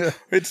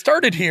 It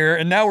started here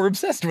and now we're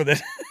obsessed with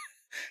it.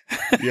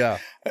 Yeah.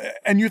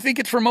 And you think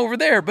it's from over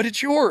there, but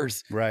it's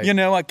yours. Right.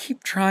 I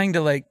keep trying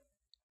to like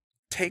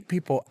take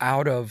people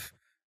out of,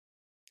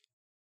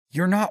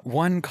 you're not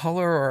one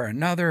color or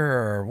another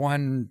or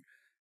one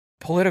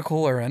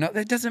political or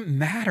another. It doesn't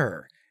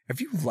matter. If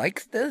you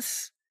like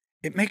this,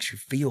 it makes you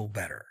feel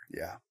better.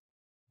 Yeah.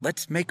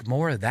 Let's make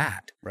more of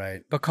that.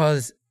 Right.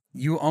 Because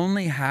you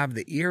only have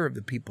the ear of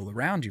the people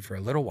around you for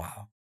a little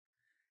while.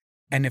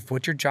 And if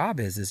what your job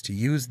is to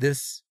use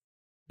this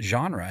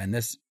genre and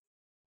this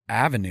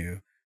avenue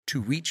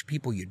to reach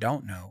people you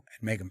don't know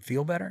and make them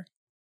feel better,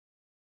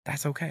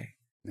 that's okay.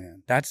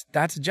 Man. That's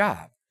a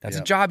job. That's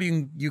a job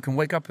you can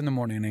wake up in the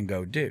morning and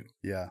go do.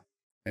 Yeah.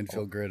 And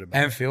feel good about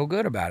it. And feel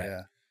good about it.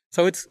 Yeah.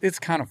 So it's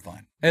kind of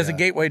fun. As a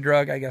gateway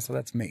drug, I guess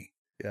that's me.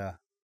 Yeah.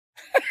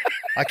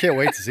 I can't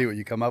wait to see what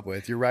you come up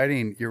with. You're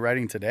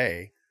writing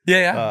today.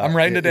 Yeah. I'm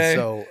writing today.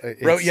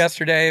 Wrote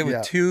yesterday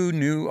with 2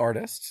 new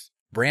artists.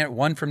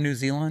 One from New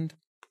Zealand,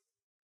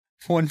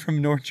 one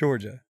from North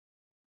Georgia.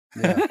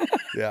 Yeah.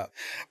 Yeah.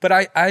 But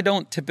I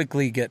don't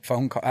typically get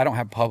phone call. I don't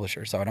have a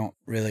publisher, so I don't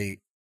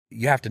really,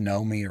 you have to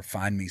know me or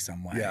find me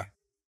some way. Yeah.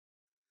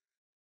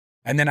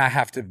 And then it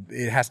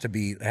has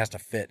to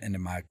fit into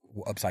my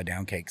upside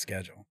down cake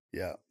schedule.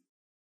 Yeah.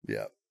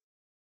 Yeah.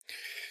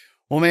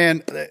 Well,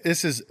 man,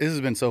 this has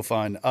been so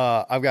fun.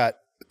 I've got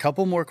a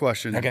couple more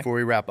questions before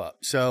we wrap up.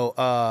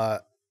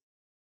 So,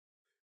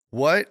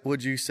 what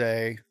would you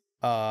say,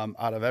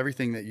 out of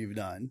everything that you've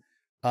done,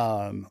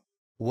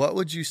 what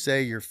would you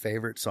say your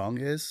favorite song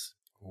is?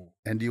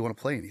 And do you want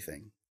to play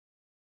anything?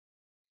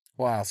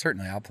 Well,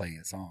 certainly I'll play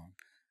you a song.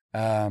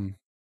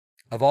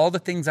 Of all the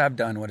things I've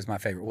done, what is my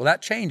favorite? Well,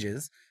 that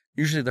changes.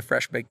 Usually the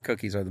fresh baked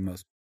cookies are the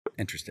most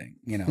interesting.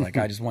 You know, like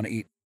I just want to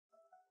eat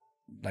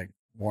like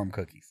warm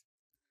cookies.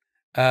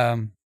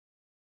 I'd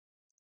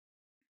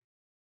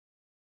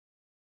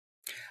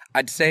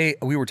say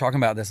we were talking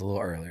about this a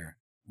little earlier.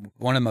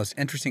 One of the most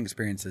interesting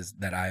experiences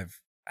that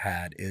I've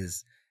had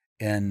is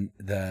in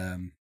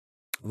the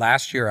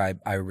last year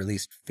I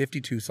released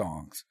 52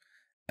 songs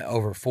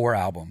over 4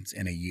 albums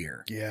in a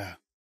year. Yeah.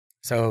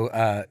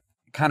 So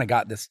kind of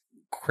got this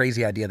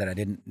crazy idea that I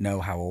didn't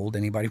know how old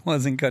anybody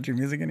was in country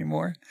music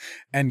anymore.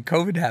 And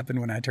COVID happened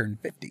when I turned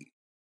 50.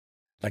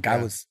 Like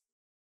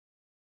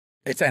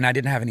and I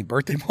didn't have any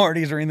birthday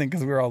parties or anything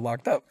because we were all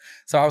locked up.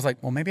 So I was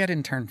like, well, maybe I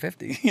didn't turn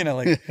 50. You know,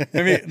 like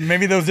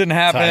maybe those didn't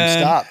happen. Time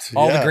stopped.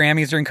 All the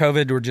Grammys during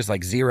COVID were just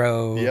like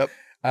 0.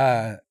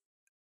 Yep.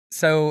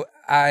 So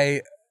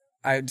I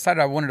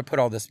decided I wanted to put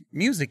all this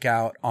music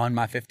out on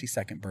my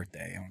 52nd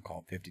birthday. I'm going to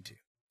call it 52.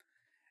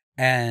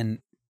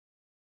 And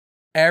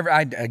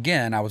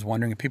I was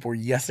wondering if people were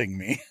yesing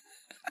me.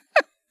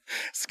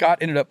 Scott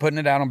ended up putting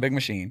it out on Big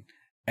Machine.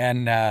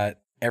 And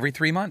every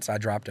 3 months, I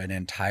dropped an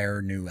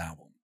entire new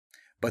album.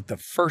 But the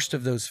first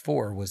of those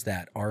 4 was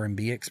that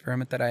R&B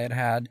experiment that I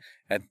had.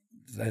 That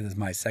is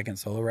my second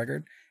solo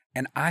record.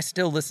 And I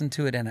still listen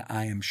to it, and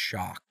I am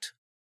shocked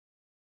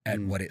at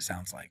what it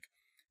sounds like.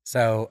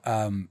 So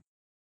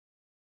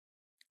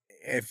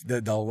if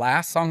the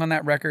last song on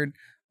that record,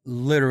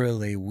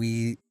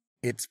 literally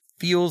it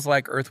feels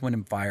like Earth, Wind,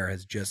 and Fire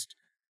has just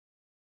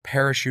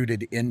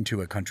parachuted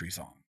into a country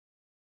song.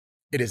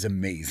 It is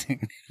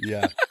amazing.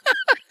 Yeah.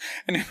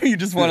 And if you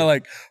just want to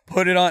like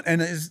put it on,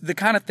 and it's the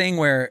kind of thing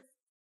where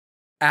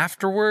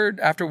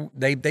after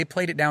they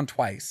played it down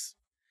twice,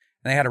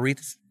 and they had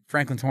Aretha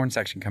Franklin's horn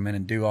section come in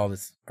and do all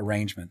this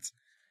arrangements,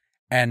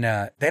 and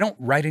they don't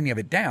write any of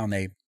it down.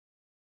 They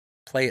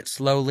play it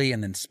slowly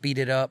and then speed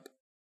it up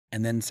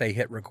and then say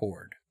hit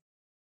record.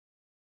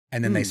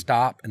 And then they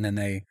stop and then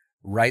they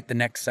write the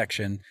next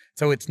section.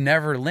 So it's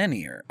never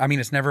linear. I mean,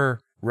 it's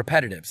never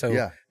repetitive.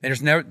 So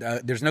there's no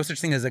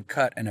such thing as a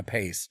cut and a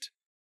paste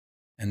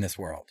in this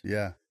world.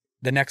 Yeah.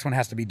 The next one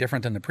has to be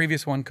different than the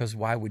previous one because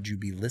why would you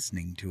be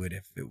listening to it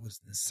if it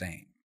was the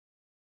same?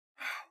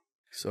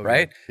 So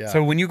right? Yeah.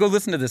 So when you go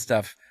listen to this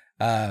stuff,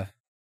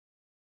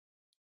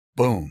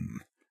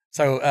 boom.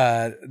 So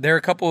there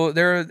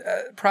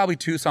are probably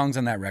 2 songs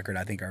on that record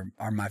I think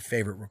are my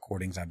favorite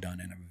recordings I've done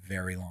in a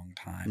very long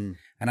time.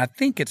 And I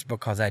think it's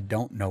because I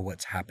don't know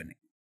what's happening.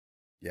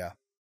 Yeah.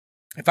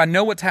 If I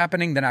know what's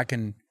happening, then I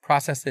can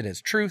process it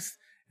as truth.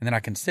 And then I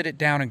can sit it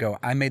down and go,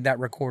 I made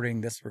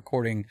this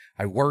recording.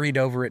 I worried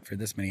over it for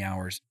this many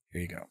hours.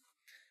 Here you go.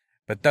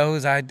 But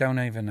those, I don't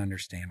even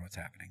understand what's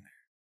happening there.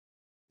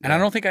 And I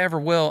don't think I ever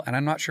will. And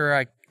I'm not sure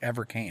I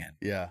ever can.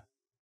 Yeah.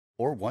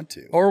 Or want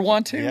to.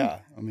 Yeah.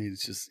 I mean,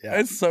 it's just,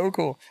 It's so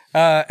cool.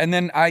 And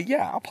then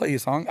I'll play you a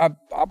song.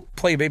 I'll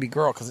play Baby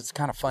Girl because it's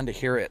kind of fun to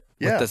hear it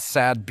with the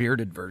sad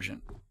bearded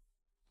version.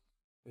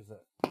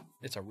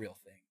 It's a real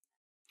thing.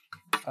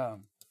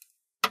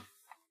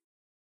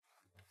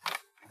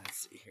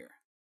 Let's see here.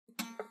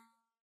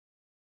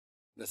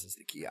 This is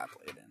the key I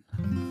played in.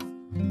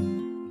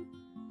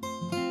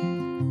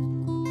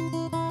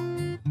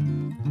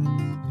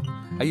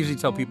 I usually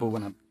tell people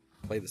when I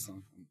play this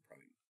song, I'm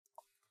probably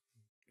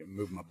gonna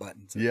move my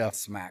buttons and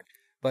smack.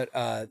 But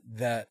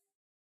that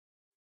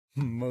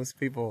most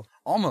people,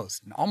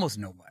 almost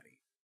nobody,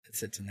 that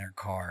sits in their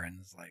car and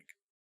is like,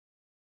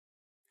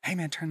 "Hey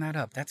man, turn that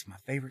up. That's my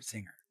favorite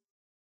singer."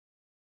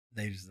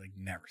 They just like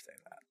never say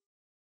that.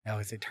 They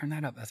always say, "Turn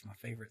that up. That's my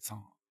favorite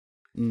song."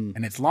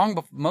 And it's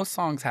most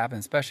songs happen,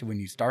 especially when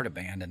you start a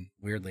band. And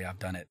weirdly, I've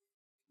done it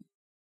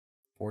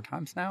 4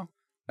 times now.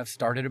 I've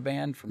started a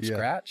band from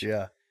scratch.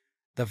 Yeah.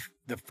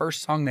 The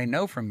first song they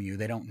know from you,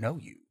 they don't know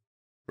you.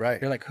 Right.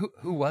 They're like,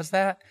 who was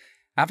that?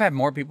 I've had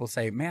more people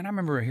say, man, I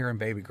remember hearing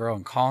Baby Girl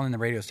and calling the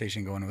radio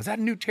station going, was that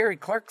a new Terry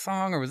Clark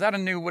song or was that a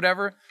new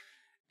whatever?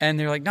 And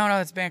they're like, no,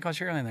 it's a band called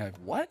Sugarland. And they're like,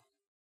 what?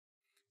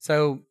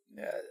 So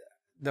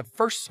the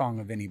first song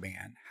of any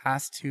band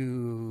has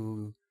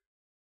to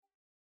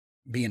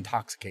be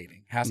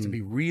intoxicating, has to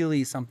be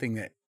really something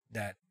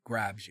that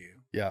grabs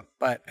you. Yeah.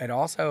 But it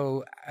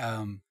also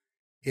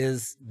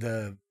is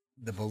the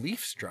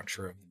belief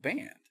structure of the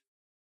band.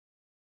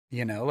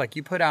 You know, like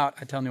you put out,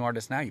 I tell new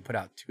artists now, you put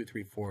out 2,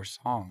 3, 4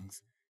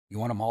 songs. You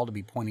want them all to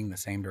be pointing the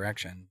same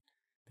direction.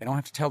 They don't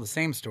have to tell the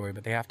same story,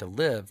 but they have to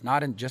live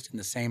not just in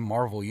the same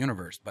Marvel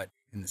universe, but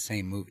in the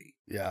same movie.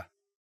 Yeah.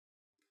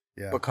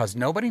 Yeah. Because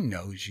nobody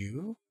knows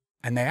you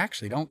and they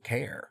actually don't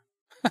care.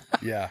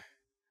 Yeah.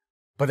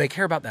 But they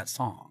care about that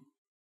song.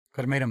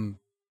 Could have made them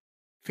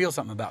feel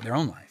something about their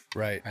own life.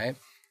 Right. Right.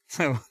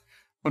 So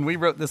when we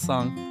wrote this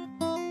song,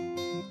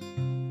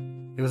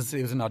 it was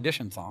an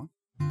audition song,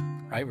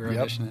 right? We were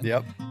auditioning.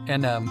 Yep.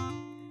 And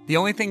the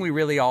only thing we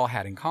really all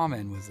had in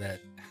common was that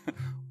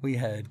we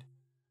had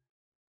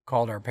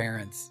called our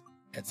parents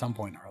at some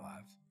point in our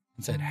lives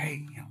and said,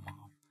 "Hey,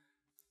 Mom,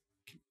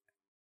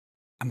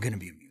 I'm going to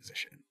be a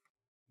musician."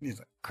 He's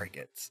like,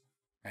 "Crickets."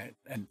 Right.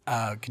 And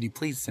can you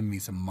please send me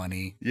some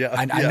money? Yeah.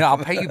 I know I'll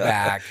pay you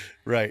back.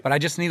 Right. But I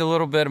just need a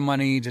little bit of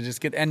money to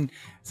just get. And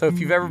so if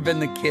you've ever been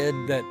the kid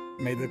that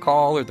made the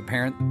call or the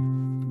parent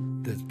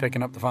that's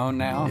picking up the phone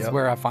now, is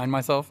where I find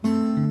myself.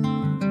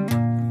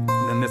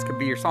 Then this could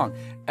be your song.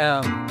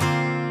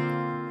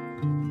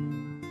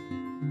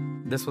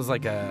 This was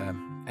like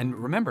and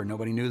remember,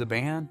 nobody knew the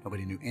band.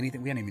 Nobody knew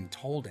anything. We hadn't even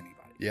told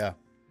anybody. Yeah.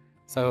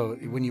 So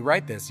when you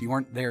write this, you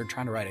weren't there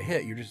trying to write a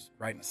hit. You're just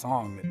writing a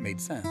song that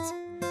made sense.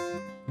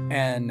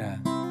 And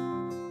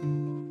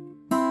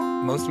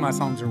most of my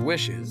songs are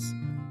wishes.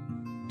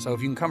 So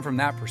if you can come from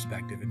that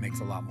perspective, it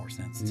makes a lot more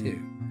sense too.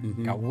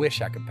 Mm-hmm. I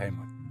wish I could pay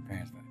my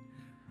parents back.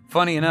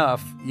 Funny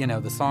enough,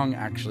 the song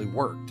actually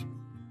worked.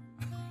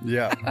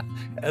 Yeah.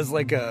 As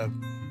like a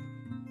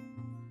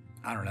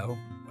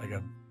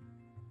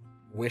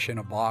wish in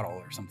a bottle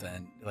or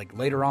something. Like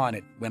later on,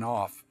 it went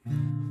off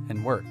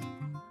and worked.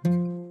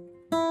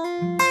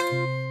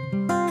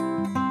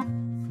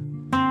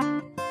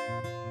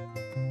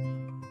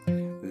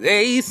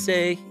 They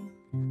say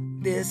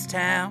this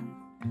town,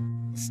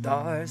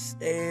 stars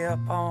stay up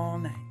all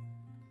night.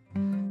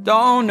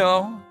 Don't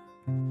know,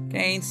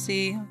 can't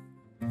see 'em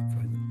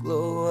for the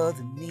glow of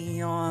the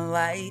neon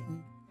light.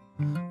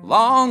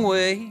 Long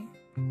way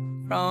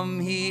from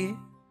here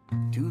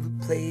to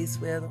the place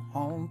where the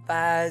home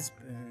fires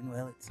burn.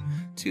 Well, it's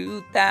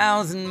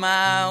 2,000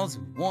 miles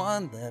and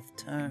one left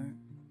turn.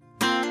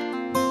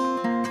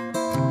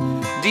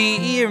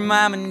 Dear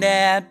Mom and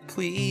Dad,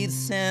 please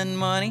send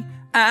money.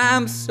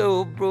 I'm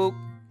so broke,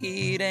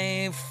 it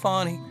ain't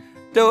funny.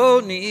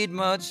 Don't need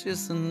much,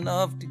 just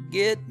enough to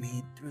get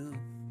me through.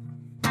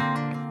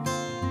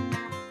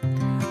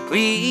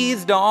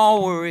 Please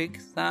don't worry,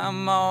 'cause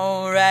I'm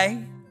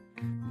alright.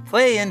 I'm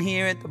playing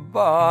here at the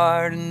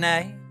bar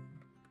tonight.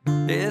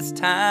 This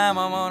time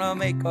I'm gonna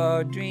make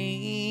our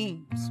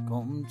dreams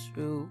come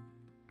true.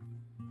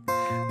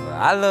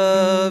 I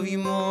love you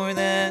more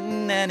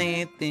than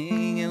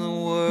anything in the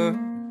world.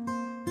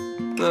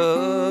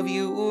 Love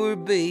your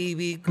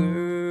baby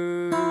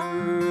girl.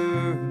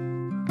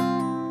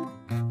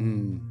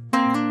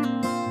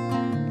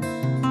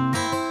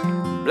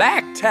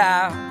 Black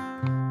tile,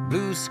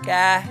 blue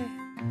sky,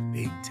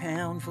 big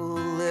town full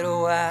of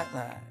little white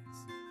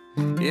lies.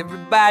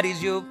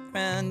 Everybody's your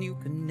friend, you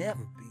can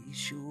never be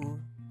sure.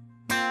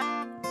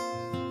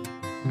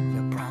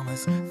 They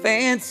promise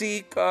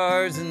fancy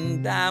cars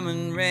and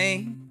diamond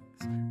rings,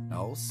 and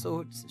all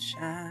sorts of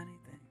shiny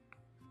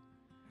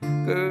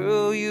things.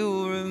 Girl,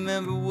 you'll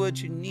remember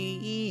what your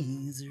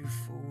needs are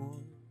for.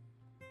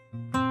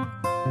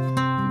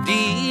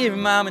 Dear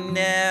Mom and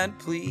Dad,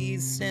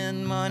 please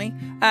send money.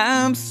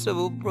 I'm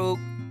so broke,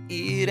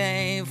 it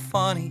ain't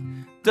funny.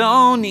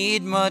 Don't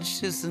need much,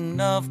 just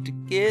enough to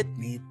get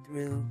me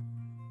through.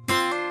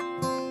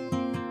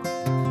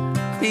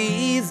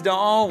 Please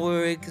don't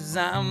worry, 'cause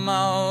I'm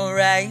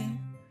alright.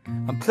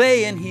 I'm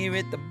playing here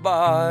at the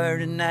bar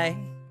tonight.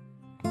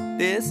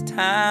 This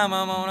time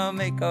I'm gonna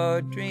make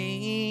our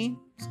dreams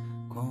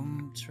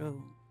come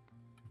true.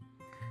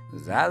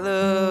 'Cause I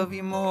love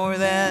you more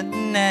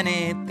than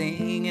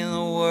anything in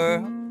the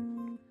world.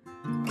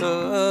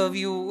 Love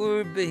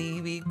your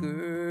baby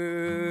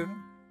girl.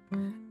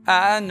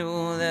 I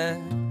know that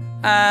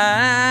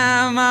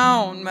I'm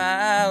on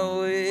my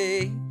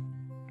way.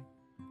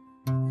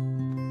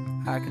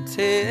 I can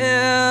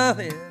tell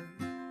every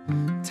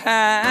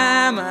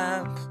time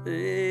I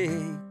play,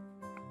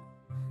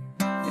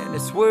 and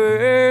it's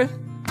worth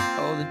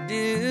all the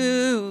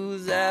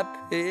dues I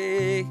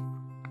pay.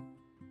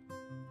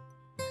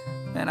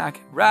 And I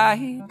can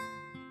write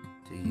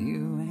to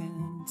you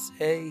and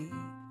say,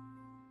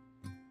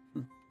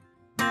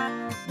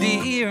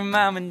 Dear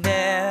Mom and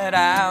Dad,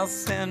 I'll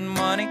send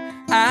money.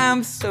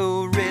 I'm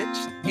so rich,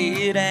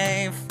 it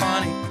ain't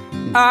funny.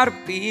 Ought to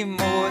be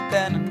more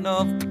than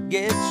enough to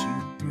get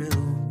you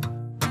through.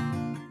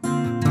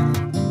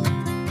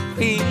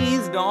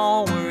 Please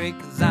don't worry,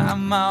 'cause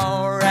I'm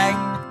alright.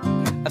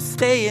 I'm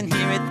staying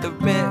here at the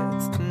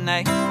Reds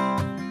tonight.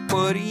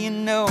 What do you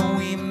know,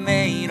 we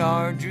made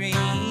our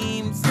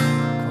dreams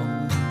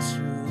come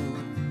true.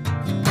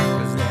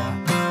 'Cause there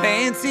are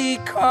fancy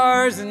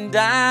cars and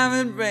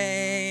diamond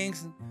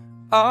rings and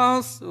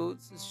all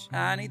sorts of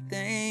shiny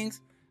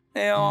things.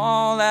 They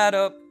all add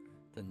up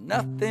to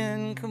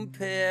nothing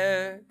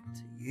compared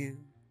to you.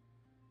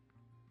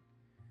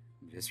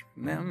 Just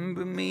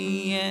remember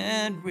me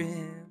and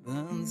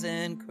ribbons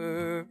and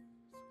curves.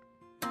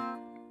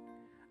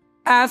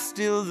 I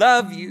still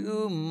love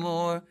you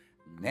more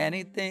than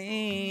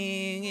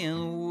anything in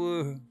the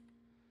world.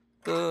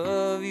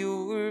 Love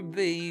your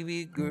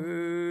baby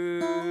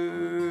girl.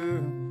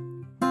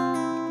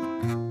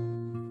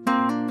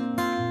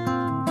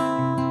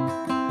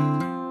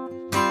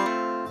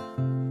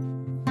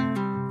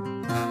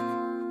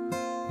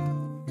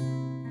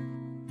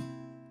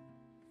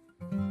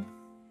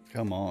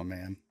 Come on,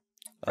 man.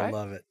 Right? I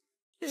love it.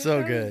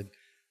 So good.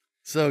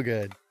 So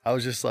good. I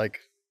was just like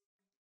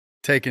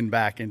taken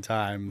back in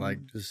time. Like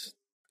just,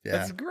 yeah.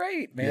 That's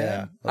great, man.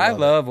 Yeah, I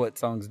love what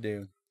songs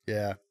do.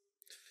 Yeah.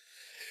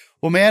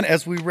 Well, man,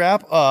 as we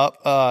wrap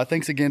up,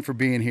 thanks again for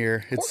being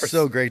here. It's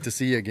so great to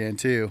see you again,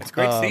 too. It's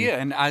great to see you.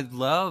 And I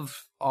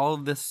love all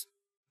of this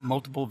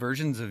multiple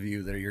versions of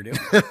you that you're doing.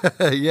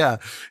 Yeah.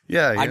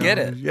 I get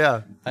it.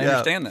 Yeah. I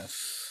understand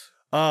this.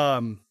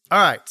 All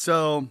right.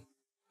 So,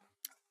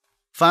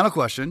 final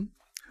question.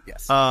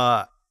 Yes.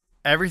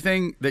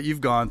 Everything that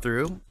you've gone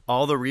through,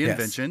 all the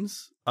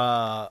reinventions,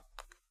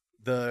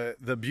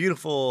 the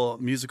beautiful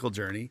musical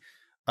journey.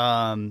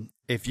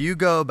 If you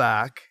go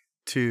back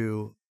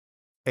to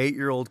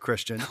 8-year-old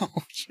Kristian,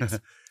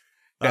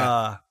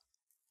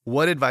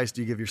 what advice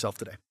do you give yourself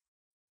today?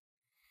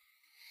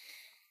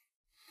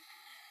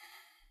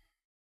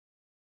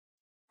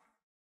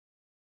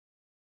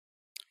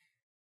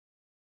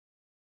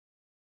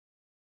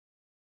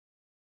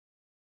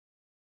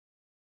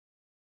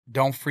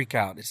 Don't freak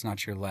out. It's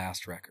not your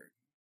last record.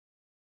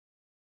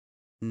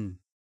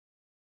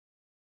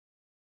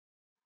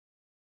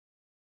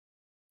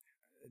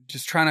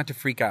 Just try not to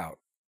freak out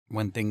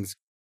when things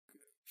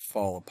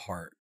fall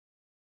apart.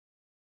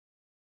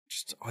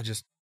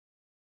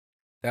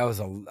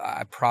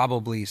 I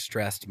probably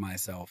stressed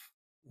myself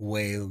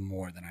way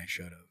more than I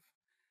should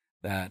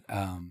have.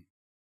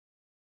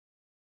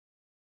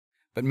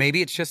 But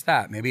maybe it's just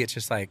that. Maybe it's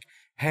just like,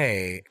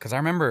 hey, because I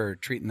remember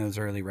treating those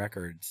early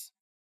records,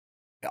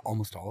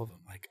 almost all of them,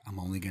 like, I'm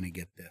only going to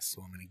get this,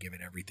 so I'm going to give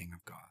it everything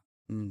I've got.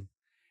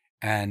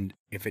 And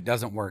if it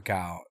doesn't work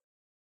out,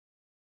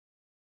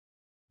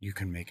 you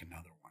can make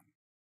another one.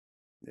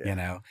 Yeah. You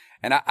know?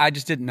 And I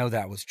just didn't know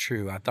that was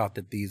true. I thought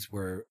that these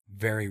were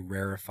very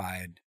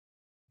rarefied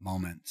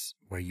moments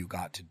where you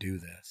got to do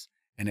this.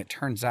 And it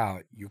turns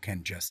out you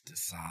can just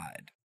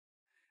decide.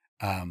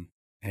 And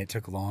it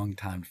took a long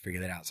time to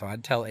figure that out. So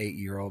I'd tell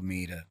 8-year-old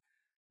me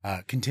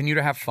to continue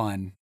to have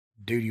fun.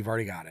 Dude, you've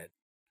already got it.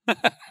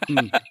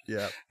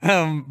 Yeah.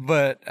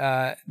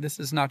 But this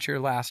is not your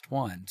last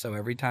one. So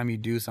every time you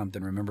do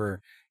something,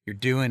 remember you're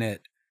doing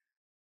it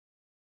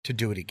to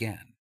do it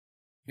again.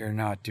 You're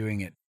not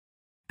doing it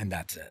and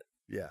that's it.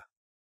 Yeah.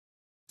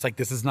 It's like,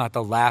 this is not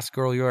the last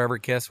girl you'll ever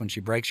kiss when she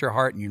breaks your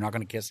heart and you're not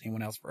going to kiss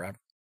anyone else forever.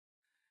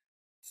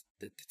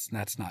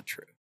 That's not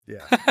true.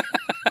 Yeah.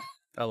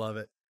 I love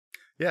it.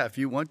 Yeah. If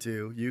you want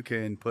to, you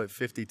can put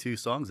 52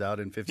 songs out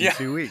in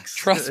 52 weeks.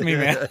 Trust me,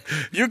 man.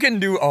 You can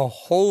do a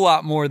whole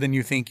lot more than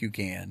you think you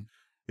can.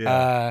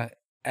 Yeah.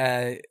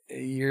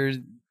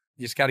 You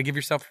just got to give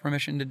yourself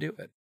permission to do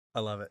it. I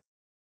love it.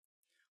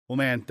 Well,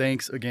 man,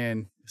 thanks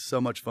again.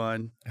 So much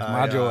fun.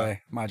 My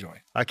joy.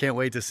 I can't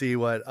wait to see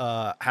what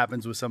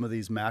happens with some of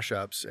these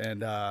mashups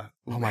and have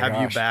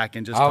gosh. you back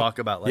and just talk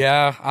about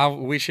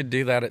we should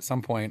do that at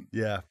some point.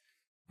 Yeah.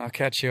 I'll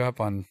catch you up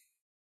on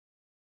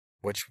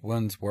which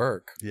ones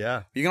work.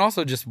 Yeah. You can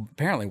also just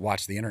apparently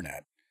watch the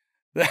internet.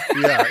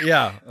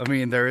 Yeah. I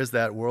mean, there is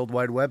that World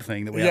Wide Web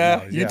thing that we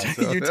have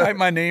now. You type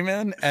my name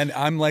in and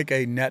I'm like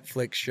a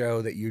Netflix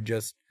show that you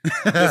just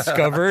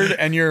discovered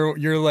and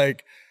you're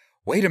like,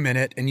 wait a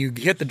minute, and you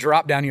get the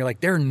drop down, and you're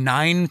like, there are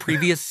 9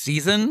 previous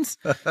seasons?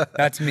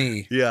 That's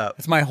me. Yeah.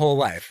 That's my whole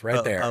life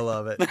right there. I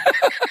love it.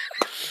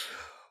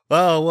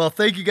 Well,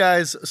 thank you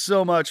guys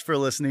so much for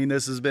listening.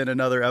 This has been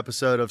another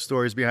episode of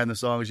Stories Behind the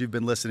Songs. You've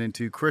been listening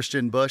to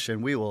Kristian Bush,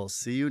 and we will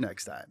see you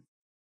next time.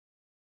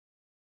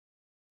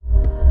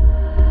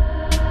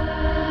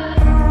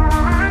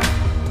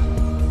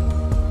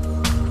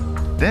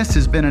 This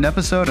has been an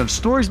episode of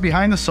Stories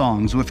Behind the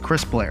Songs with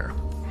Chris Blair.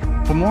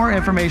 For more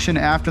information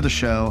after the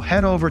show,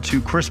 head over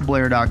to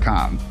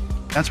chrisblair.com.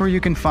 That's where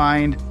you can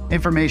find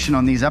information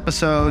on these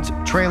episodes,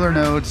 trailer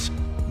notes,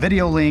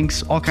 video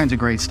links, all kinds of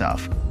great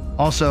stuff.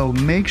 Also,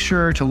 make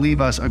sure to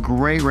leave us a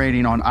great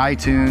rating on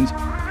iTunes,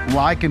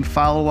 like and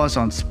follow us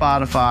on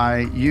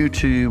Spotify,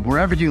 YouTube,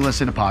 wherever you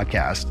listen to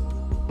podcasts.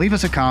 Leave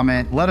us a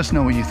comment, let us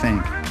know what you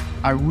think.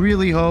 I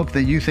really hope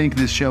that you think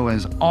this show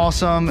is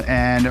awesome,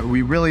 and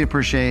we really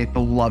appreciate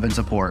the love and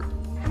support.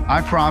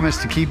 I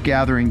promise to keep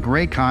gathering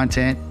great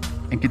content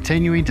and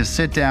continuing to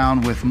sit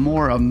down with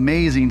more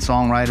amazing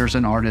songwriters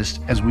and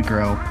artists as we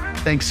grow.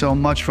 Thanks so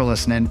much for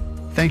listening.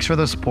 Thanks for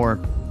the support.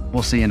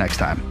 We'll see you next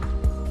time.